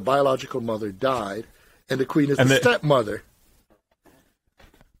say the biological mother died, and the queen is the stepmother.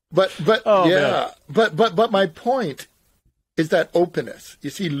 But my point is that openness.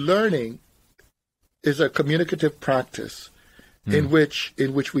 You see, learning is a communicative practice in which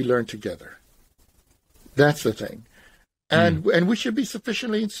we learn together. That's the thing, and we should be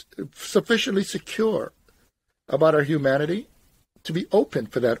sufficiently secure about our humanity to be open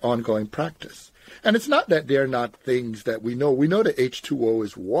for that ongoing practice. And it's not that they're not things that we know. We know that H2O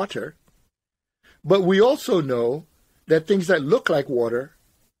is water, but we also know that things that look like water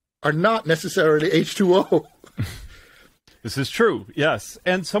are not necessarily H2O. This is true, yes.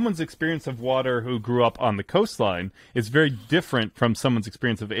 And someone's experience of water who grew up on the coastline is very different from someone's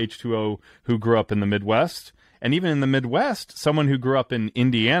experience of H2O who grew up in the Midwest. And even in the Midwest, someone who grew up in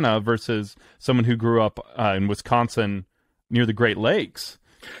Indiana versus someone who grew up in Wisconsin near the Great Lakes.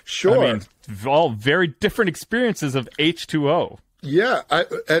 Sure. I mean, all very different experiences of H2O. Yeah,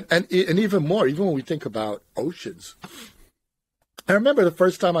 and even more, even when we think about oceans. I remember the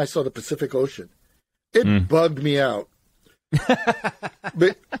first time I saw the Pacific Ocean. It bugged me out.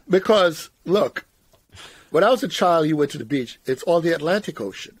 Because, look, when I was a child, you went to the beach. It's all the Atlantic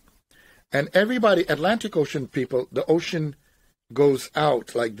Ocean. And Atlantic Ocean people, the ocean goes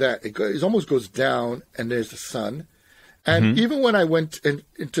out like that. It almost goes down, and there's the sun. And even when I went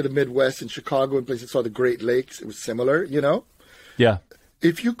into the Midwest, in Chicago and places, saw the Great Lakes, it was similar, you know? Yeah.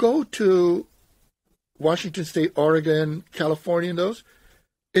 If you go to Washington State, Oregon, California, and those,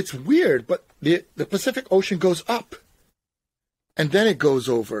 it's weird, but the Pacific Ocean goes up. And then it goes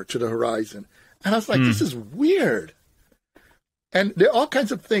over to the horizon. And I was like, this is weird. And there are all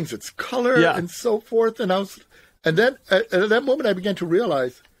kinds of things. It's color and so forth. And then at that moment, I began to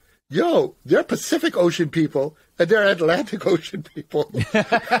realize, they're Pacific Ocean people and they're Atlantic Ocean people.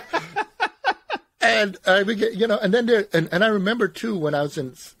 And I began, and then and I remember too, when I was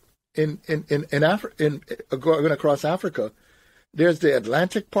in Africa, going across Africa, there's the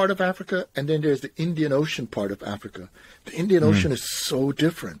Atlantic part of Africa, and then there's the Indian Ocean part of Africa. The Indian Ocean is so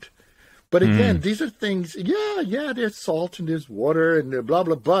different. But again, these are things, there's salt and there's water and blah,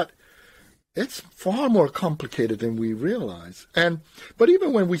 blah, but it's far more complicated than we realize. But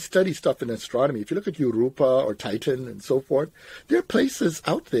even when we study stuff in astronomy, if you look at Europa or Titan and so forth, there are places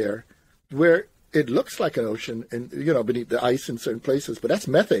out there where it looks like an ocean and, beneath the ice in certain places, but that's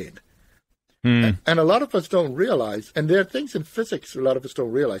methane. And a lot of us don't realize, and there are things in physics a lot of us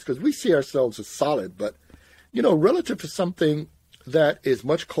don't realize, because we see ourselves as solid, but, relative to something that is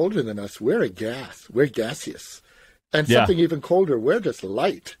much colder than us, we're a gas. We're gaseous. And something even colder, we're just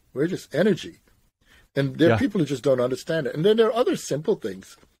light. We're just energy. And there are people who just don't understand it. And then there are other simple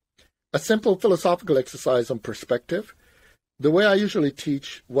things. A simple philosophical exercise on perspective. The way I usually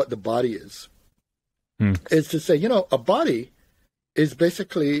teach what the body is to say, a body is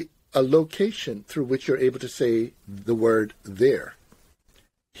basically a location through which you're able to say the word there,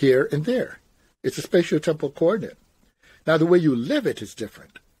 here and there. It's a spatio-temporal coordinate. Now, the way you live it is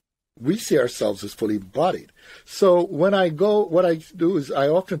different. We see ourselves as fully embodied. So when I go, what I do is I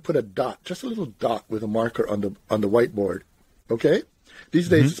often put a dot, just a little dot with a marker on the whiteboard. Okay? These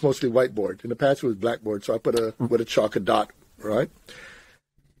days it's mostly whiteboard. In the past it was blackboard, so I put with a chalk a dot, right?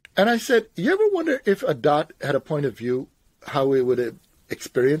 And I said, you ever wonder if a dot had a point of view, how it would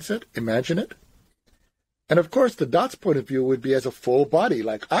experience it, imagine it? And of course, the dot's point of view would be as a full body,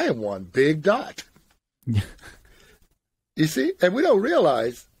 like I am one big dot. You see? And we don't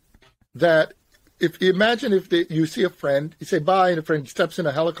realize that imagine if you see a friend, you say bye, and a friend steps in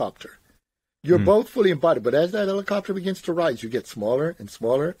a helicopter. You're both fully embodied, but as that helicopter begins to rise, you get smaller and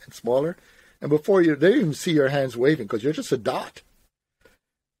smaller and smaller. And before they don't even see your hands waving because you're just a dot.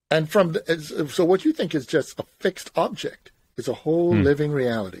 And so what you think is just a fixed object is a whole living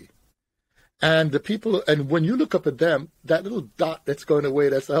reality. And and when you look up at them, that little dot that's going away,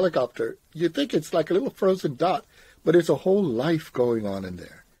 that's the helicopter, you think it's like a little frozen dot, but there's a whole life going on in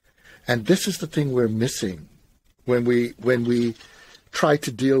there. And this is the thing we're missing when we try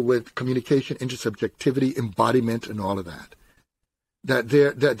to deal with communication, intersubjectivity, embodiment, and all of that.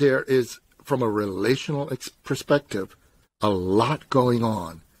 That there is, from a relational perspective, a lot going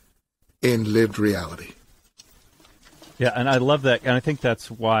on in lived reality. Yeah, and I love that, and I think that's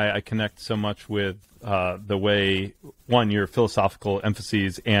why I connect so much with the way, one, your philosophical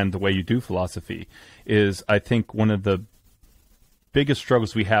emphases and the way you do philosophy is, I think, one of the biggest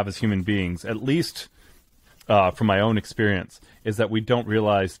struggles we have as human beings, at least from my own experience, is that we don't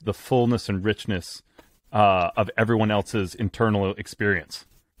realize the fullness and richness of everyone else's internal experience,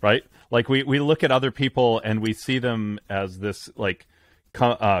 right? Like we look at other people and we see them as this like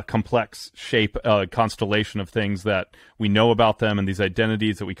complex shape, constellation of things that we know about them and these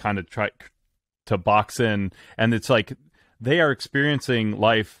identities that we kind of try to box in. And it's like they are experiencing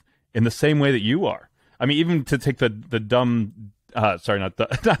life in the same way that you are. I mean, even to take the dumb, sorry, not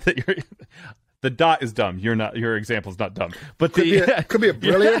that you're, the dot is dumb. Your example is not dumb, but could be a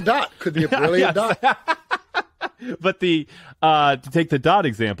brilliant dot. Could be a brilliant dot. But to take the dot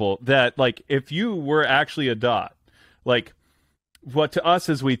example, that like if you were actually a dot, like what to us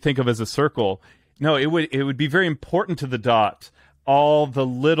as we think of as a circle, no, it would be very important to the dot all the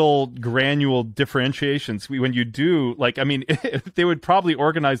little granule differentiations. When you do, like, I mean, they would probably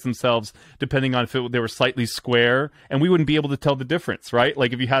organize themselves depending on if they were slightly square, and we wouldn't be able to tell the difference, right?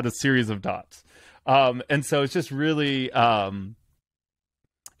 Like if you had a series of dots. And so it's just really, yeah,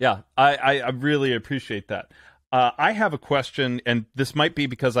 I really appreciate that. I have a question, and this might be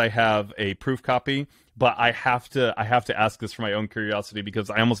because I have a proof copy, but I have to ask this for my own curiosity because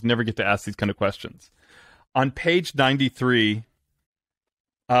I almost never get to ask these kind of questions. On page 93,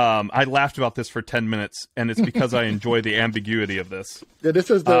 I laughed about this for 10 minutes, and it's because I enjoy the ambiguity of this. Yeah, this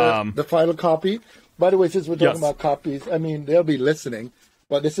is the final copy. By the way, since we're talking about copies, I mean, they'll be listening,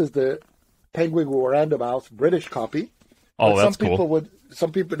 but this is the Penguin Random House British copy. Oh, that's cool.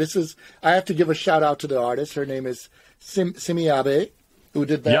 Some people, I have to give a shout out to the artist. Her name is Simi Abe, who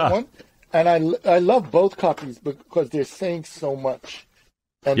did that one. And I love both copies because they're saying so much.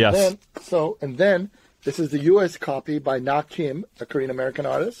 And then this is the U.S. copy by Na Kim, a Korean-American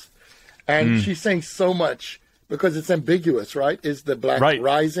artist. And she's saying so much because it's ambiguous, right? Is the black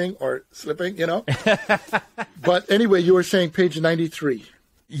rising or slipping, you know? But anyway, you were saying page 93.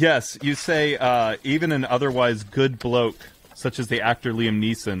 Yes, you say, even an otherwise good bloke, such as the actor Liam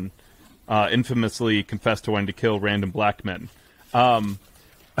Neeson, infamously confessed to wanting to kill random black men.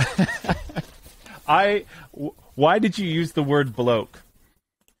 Why did you use the word bloke?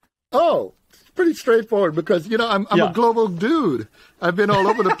 Oh, it's pretty straightforward because, you know, I'm a global dude. I've been all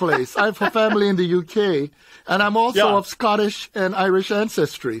over the place. I have a family in the UK, and I'm also of Scottish and Irish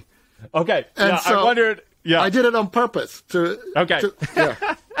ancestry. Okay, and so I wondered... Yeah, I did it on purpose to connect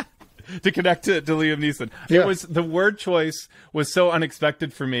to Liam Neeson. It was the word choice was so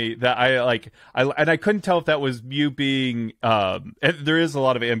unexpected for me that I couldn't tell if that was you being. And there is a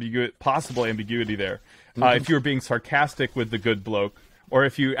lot of possible ambiguity there. If you were being sarcastic with the good bloke, or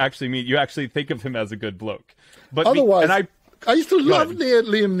if you actually think of him as a good bloke. But otherwise, I used to love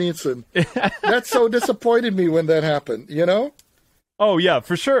Liam Neeson. That so disappointed me when that happened. You know. Oh yeah,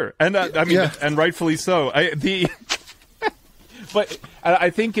 for sure, and and rightfully so. But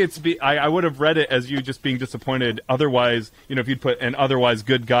I think I would have read it as you just being disappointed. Otherwise, you know, if you'd put an otherwise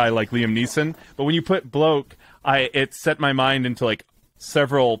good guy like Liam Neeson, but when you put bloke, it set my mind into like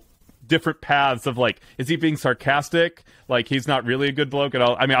several different paths of like, is he being sarcastic? Like he's not really a good bloke at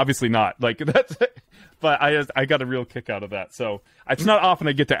all. I mean, obviously not. Like that's. But I got a real kick out of that. So it's not often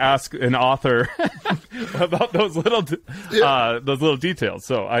I get to ask an author about those little details.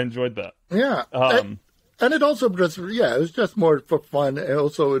 So I enjoyed that. Yeah. And it also just, it was just more for fun. And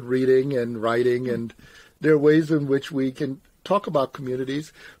also in reading and writing. And there are ways in which we can talk about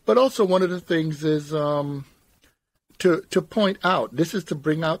communities. But also one of the things is to point out, this is to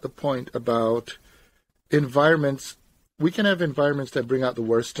bring out the point about environments. We can have environments that bring out the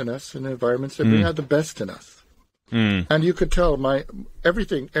worst in us and environments that bring out the best in us. And you could tell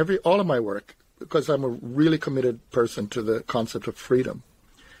all of my work, because I'm a really committed person to the concept of freedom,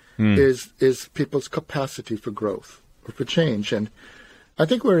 is people's capacity for growth. or for change. And I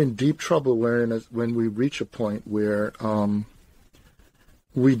think we're in deep trouble when we reach a point where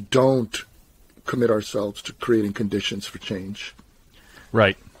we don't commit ourselves to creating conditions for change.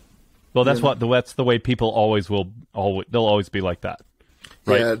 Right. Well, that's that's the way people they'll always be like that.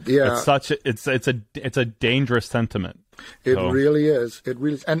 Right? Yeah. It's a dangerous sentiment. It really is. It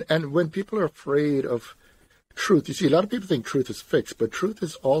really is. And when people are afraid of truth, you see, a lot of people think truth is fixed, but truth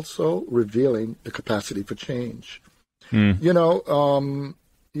is also revealing the capacity for change. It's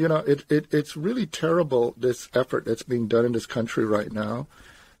really terrible, this effort that's being done in this country right now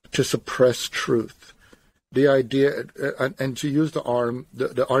to suppress truth. The idea, and to use the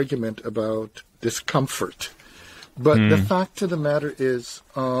argument about discomfort. But the fact of the matter is,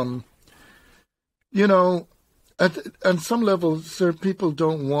 at some level, sir, people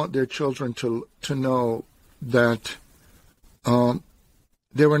don't want their children to know that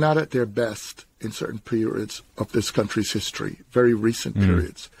they were not at their best in certain periods of this country's history, very recent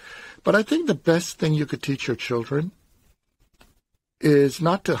periods. But I think the best thing you could teach your children is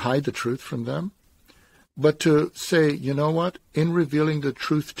not to hide the truth from them, but to say, you know what, in revealing the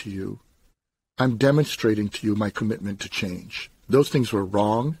truth to you, I'm demonstrating to you my commitment to change. Those things were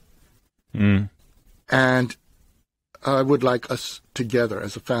wrong, and I would like us together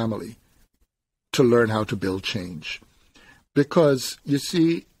as a family to learn how to build change. Because, you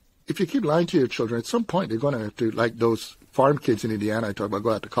see, if you keep lying to your children, at some point they're going to have to, like those farm kids in Indiana I talk about,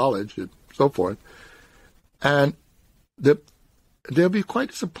 go out to college and so forth, and they'll be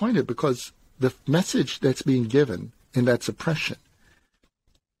quite disappointed because the message that's being given in that suppression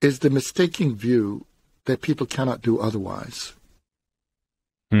is the mistaken view that people cannot do otherwise.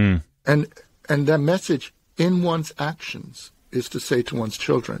 And that message in one's actions is to say to one's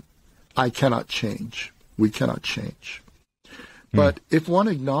children, I cannot change. We cannot change. But if one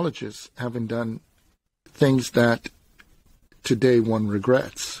acknowledges having done things that today one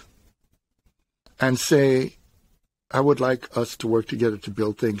regrets and say, I would like us to work together to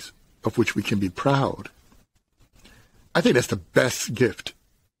build things of which we can be proud, I think that's the best gift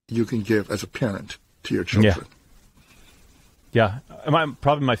you can give as a parent to your children. Yeah.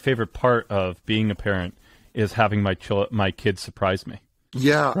 Probably my favorite part of being a parent is having my kids surprise me.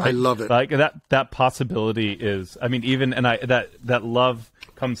 Yeah, right? I love it. Like that possibility is, I mean, even, and that love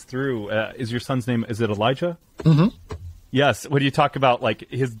comes through. Is your son's name, is it Elijah? Mm-hmm. Yes. When you talk about like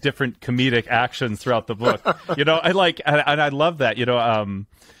his different comedic actions throughout the book, I love that,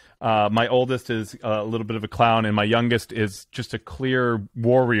 my oldest is a little bit of a clown, and my youngest is just a clear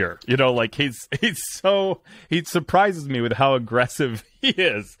warrior. Like he surprises me with how aggressive he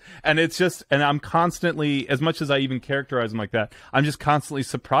is, and I'm constantly, as much as I even characterize him like that, I'm just constantly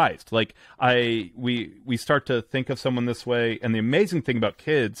surprised. Like we start to think of someone this way, and the amazing thing about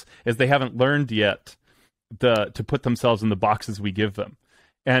kids is they haven't learned yet to put themselves in the boxes we give them,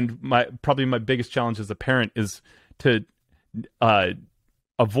 and probably my biggest challenge as a parent is to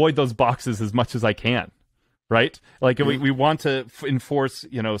avoid those boxes as much as I can, right? Like we want to enforce,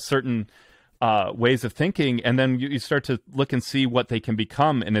 certain ways of thinking, and then you start to look and see what they can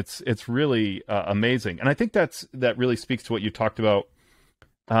become, and it's really amazing. And I think that really speaks to what you talked about.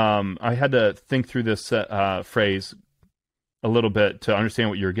 I had to think through this phrase a little bit to understand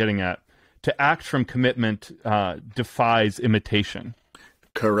what you're getting at. To act from commitment defies imitation.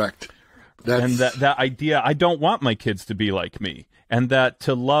 Correct. And that idea, I don't want my kids to be like me. And that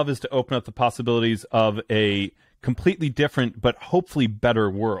to love is to open up the possibilities of a completely different, but hopefully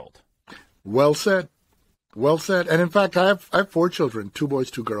better world. Well said. Well said. And in fact, I have 4 children, 2 boys,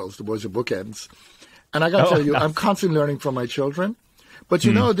 2 girls. The boys are bookends. And I got to tell you, I'm constantly learning from my children. But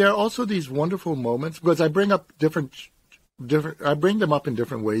there are also these wonderful moments, because I bring up I bring them up in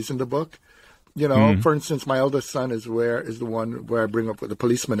different ways in the book. For instance, my eldest son is the one where I bring up with the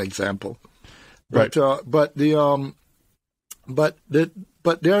policeman example. But right. But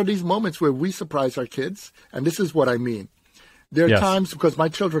there are these moments where we surprise our kids, and this is what I mean. There are times, because my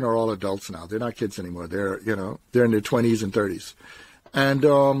children are all adults now; they're not kids anymore. They're they're in their 20s and 30s, and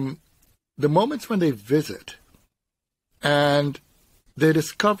the moments when they visit, and they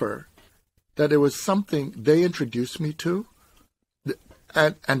discover that there was something they introduced me to,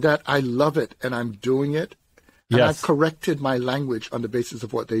 and that I love it, and I'm doing it, and I've corrected my language on the basis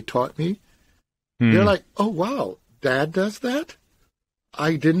of what they taught me. They're like, "Oh wow, Dad does that?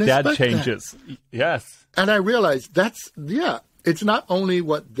 I didn't expect that." Dad changes. Yes. And I realized it's not only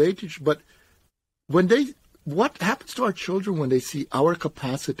what they teach, but what happens to our children when they see our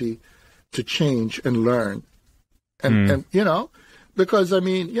capacity to change and learn. And because I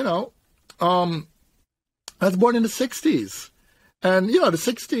was born in the 60s. And, the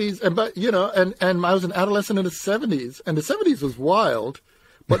 60s, and I was an adolescent in the 70s, and the 70s was wild,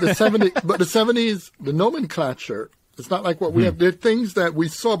 but the 70s, the nomenclature, it's not like what we have. There are things that we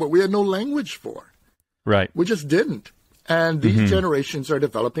saw, but we had no language for. Right. We just didn't. And these generations are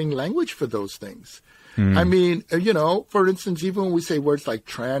developing language for those things. I mean, for instance, even when we say words like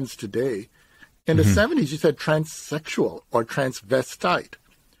trans today, in the 70s, you said transsexual or transvestite.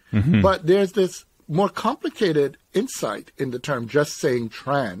 But there's this more complicated insight in the term just saying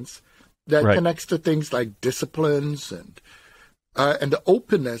trans that connects to things like disciplines and the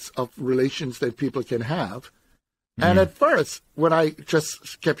openness of relations that people can have. And at first, when I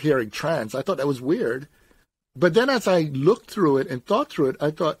just kept hearing trans, I thought that was weird. But then as I looked through it and thought through it,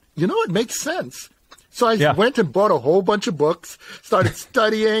 I thought, it makes sense. So I went and bought a whole bunch of books, started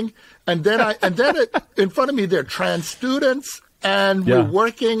studying, and then in front of me there are trans students, and we're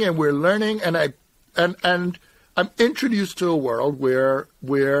working and we're learning, and I'm introduced to a world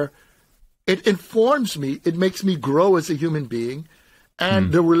where it informs me, it makes me grow as a human being,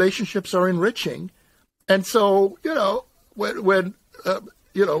 and the relationships are enriching. And so, when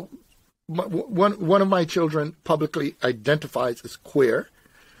one of my children publicly identifies as queer,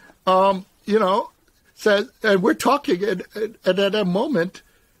 says, and we're talking, and at that moment,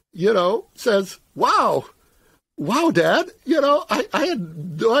 says, wow, Dad, I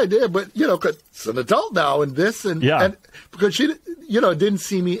had no idea, but, because it's an adult now and this, and because she, didn't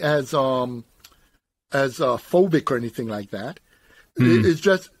see me as phobic or anything like that. It's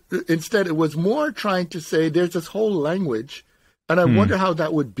just, instead, it was more trying to say there's this whole language, and I wonder how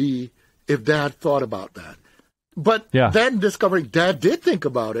that would be if Dad thought about that. But then discovering Dad did think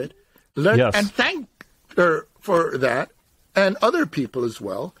about it, and thank her for that, and other people as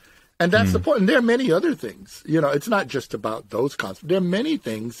well. And that's the point. And there are many other things. It's not just about those concepts. There are many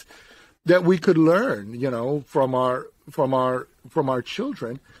things that we could learn, from our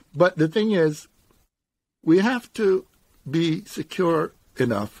children. But the thing is, we have to be secure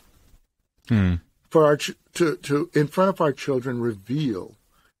enough for to in front of our children reveal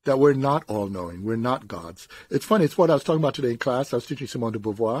that we're not all-knowing. We're not gods. It's funny. It's what I was talking about today in class. I was teaching Simone de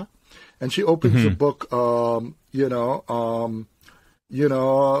Beauvoir, and she opens a book, the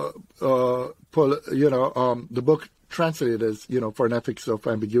book translated as, For an Ethics of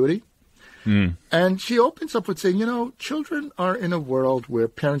Ambiguity. And she opens up with saying, children are in a world where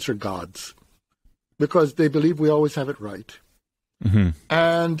parents are gods because they believe we always have it right.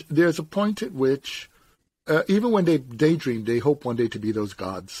 And there's a point at which, even when they daydream, they hope one day to be those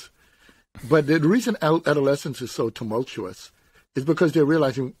gods. But the reason adolescence is so tumultuous is because they're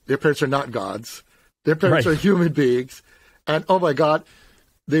realizing their parents are not gods. Their parents are human beings. And, oh, my God,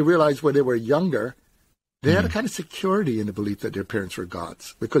 they realized when they were younger, they had a kind of security in the belief that their parents were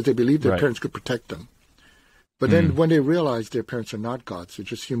gods because they believed their parents could protect them. But then when they realized their parents are not gods, they're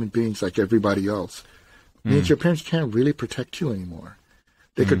just human beings like everybody else, means your parents can't really protect you anymore.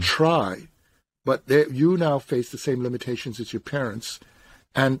 They could try, but you now face the same limitations as your parents.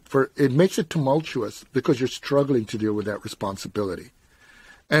 And it makes it tumultuous because you're struggling to deal with that responsibility.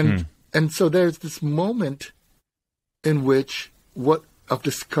 And so there's this moment in which of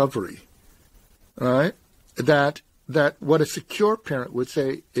discovery, right? That what a secure parent would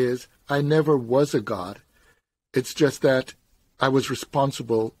say is, I never was a god. It's just that I was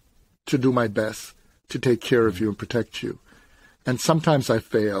responsible to do my best to take care of you and protect you. And sometimes I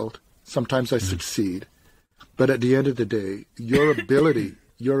failed, sometimes I succeed. But at the end of the day, your ability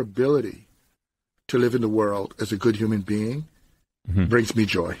to live in the world as a good human being brings me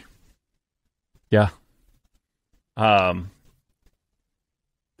joy. Yeah.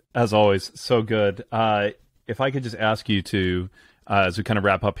 As always, so good. If I could just ask you to, as we kind of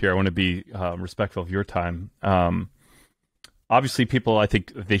wrap up here, I want to be respectful of your time. Obviously, people, I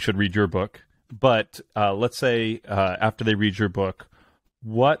think they should read your book. But let's say after they read your book,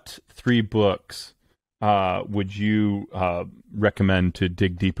 what 3 books would you recommend to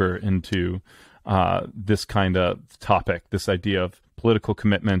dig deeper into this kind of topic, this idea of political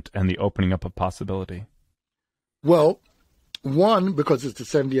commitment and the opening up of possibility? Well, one, because it's the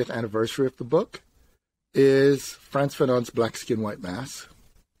 70th anniversary of the book, is Frantz Fanon's Black Skin, White Mass.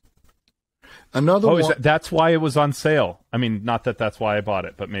 Another one... that's why it was on sale. I mean, not that that's why I bought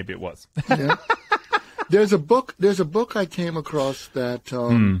it, but maybe it was. Yeah. There's a book I came across that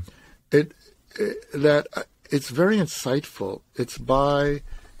it's very insightful. It's by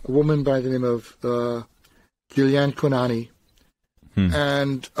a woman by the name of Gillian Konani,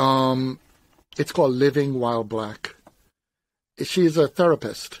 and it's called Living While Black. She's a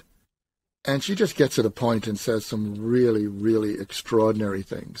therapist, and she just gets to the point and says some really, really extraordinary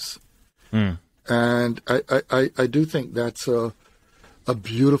things. And I do think that's a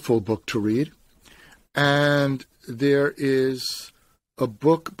beautiful book to read. And there is a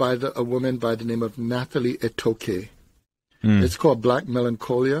book by a woman by the name of Nathalie Etoke. It's called Black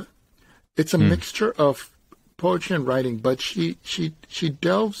Melancholia. It's a mixture of poetry and writing, but she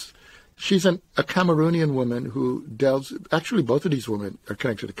delves. She's a Cameroonian woman who delves. Actually, both of these women are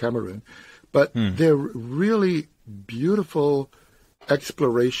connected to Cameroon, but they're really beautiful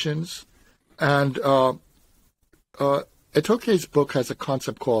explorations. And Etoke's book has a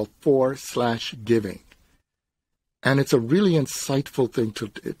concept called for/giving, and it's a really insightful thing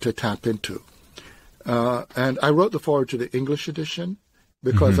to tap into. And I wrote the foreword to the English edition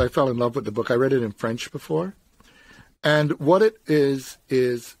because I fell in love with the book. I read it in French before. And what it is,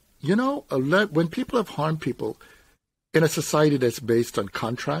 when people have harmed people in a society that's based on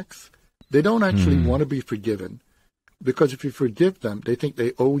contracts, they don't actually want to be forgiven, because if you forgive them, they think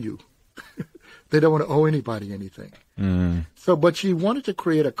they owe you. They don't want to owe anybody anything. But she wanted to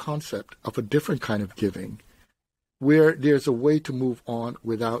create a concept of a different kind of giving, where there's a way to move on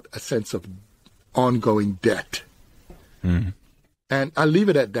without a sense of ongoing debt. And I'll leave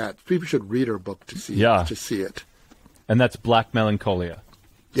it at that. People should read her book to see it. And that's Black Melancholia.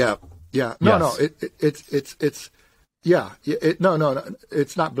 Yeah. No,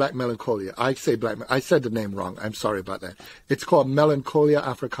 it's not Black Melancholia. I said the name wrong. I'm sorry about that. It's called Melancholia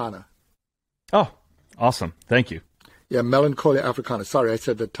Africana. Oh, awesome. Thank you. Yeah, Melancholia Africana. Sorry, I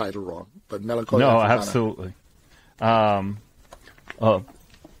said the title wrong, but Melancholia Africana. No, absolutely.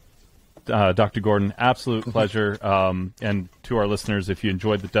 Dr. Gordon, absolute pleasure. And to our listeners, if you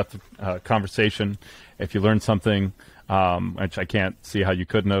enjoyed the depth of conversation, if you learned something, which I can't see how you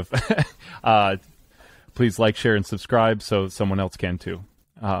couldn't have, please like, share, and subscribe so someone else can too.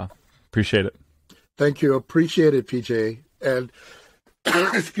 Appreciate it. Thank you. Appreciate it, PJ. And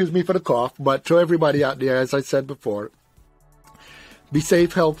excuse me for the cough, but to everybody out there, as I said before, be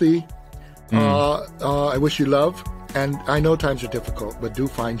safe, healthy. I wish you love. And I know times are difficult, but do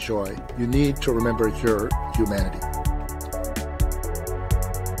find joy. You need to remember your humanity.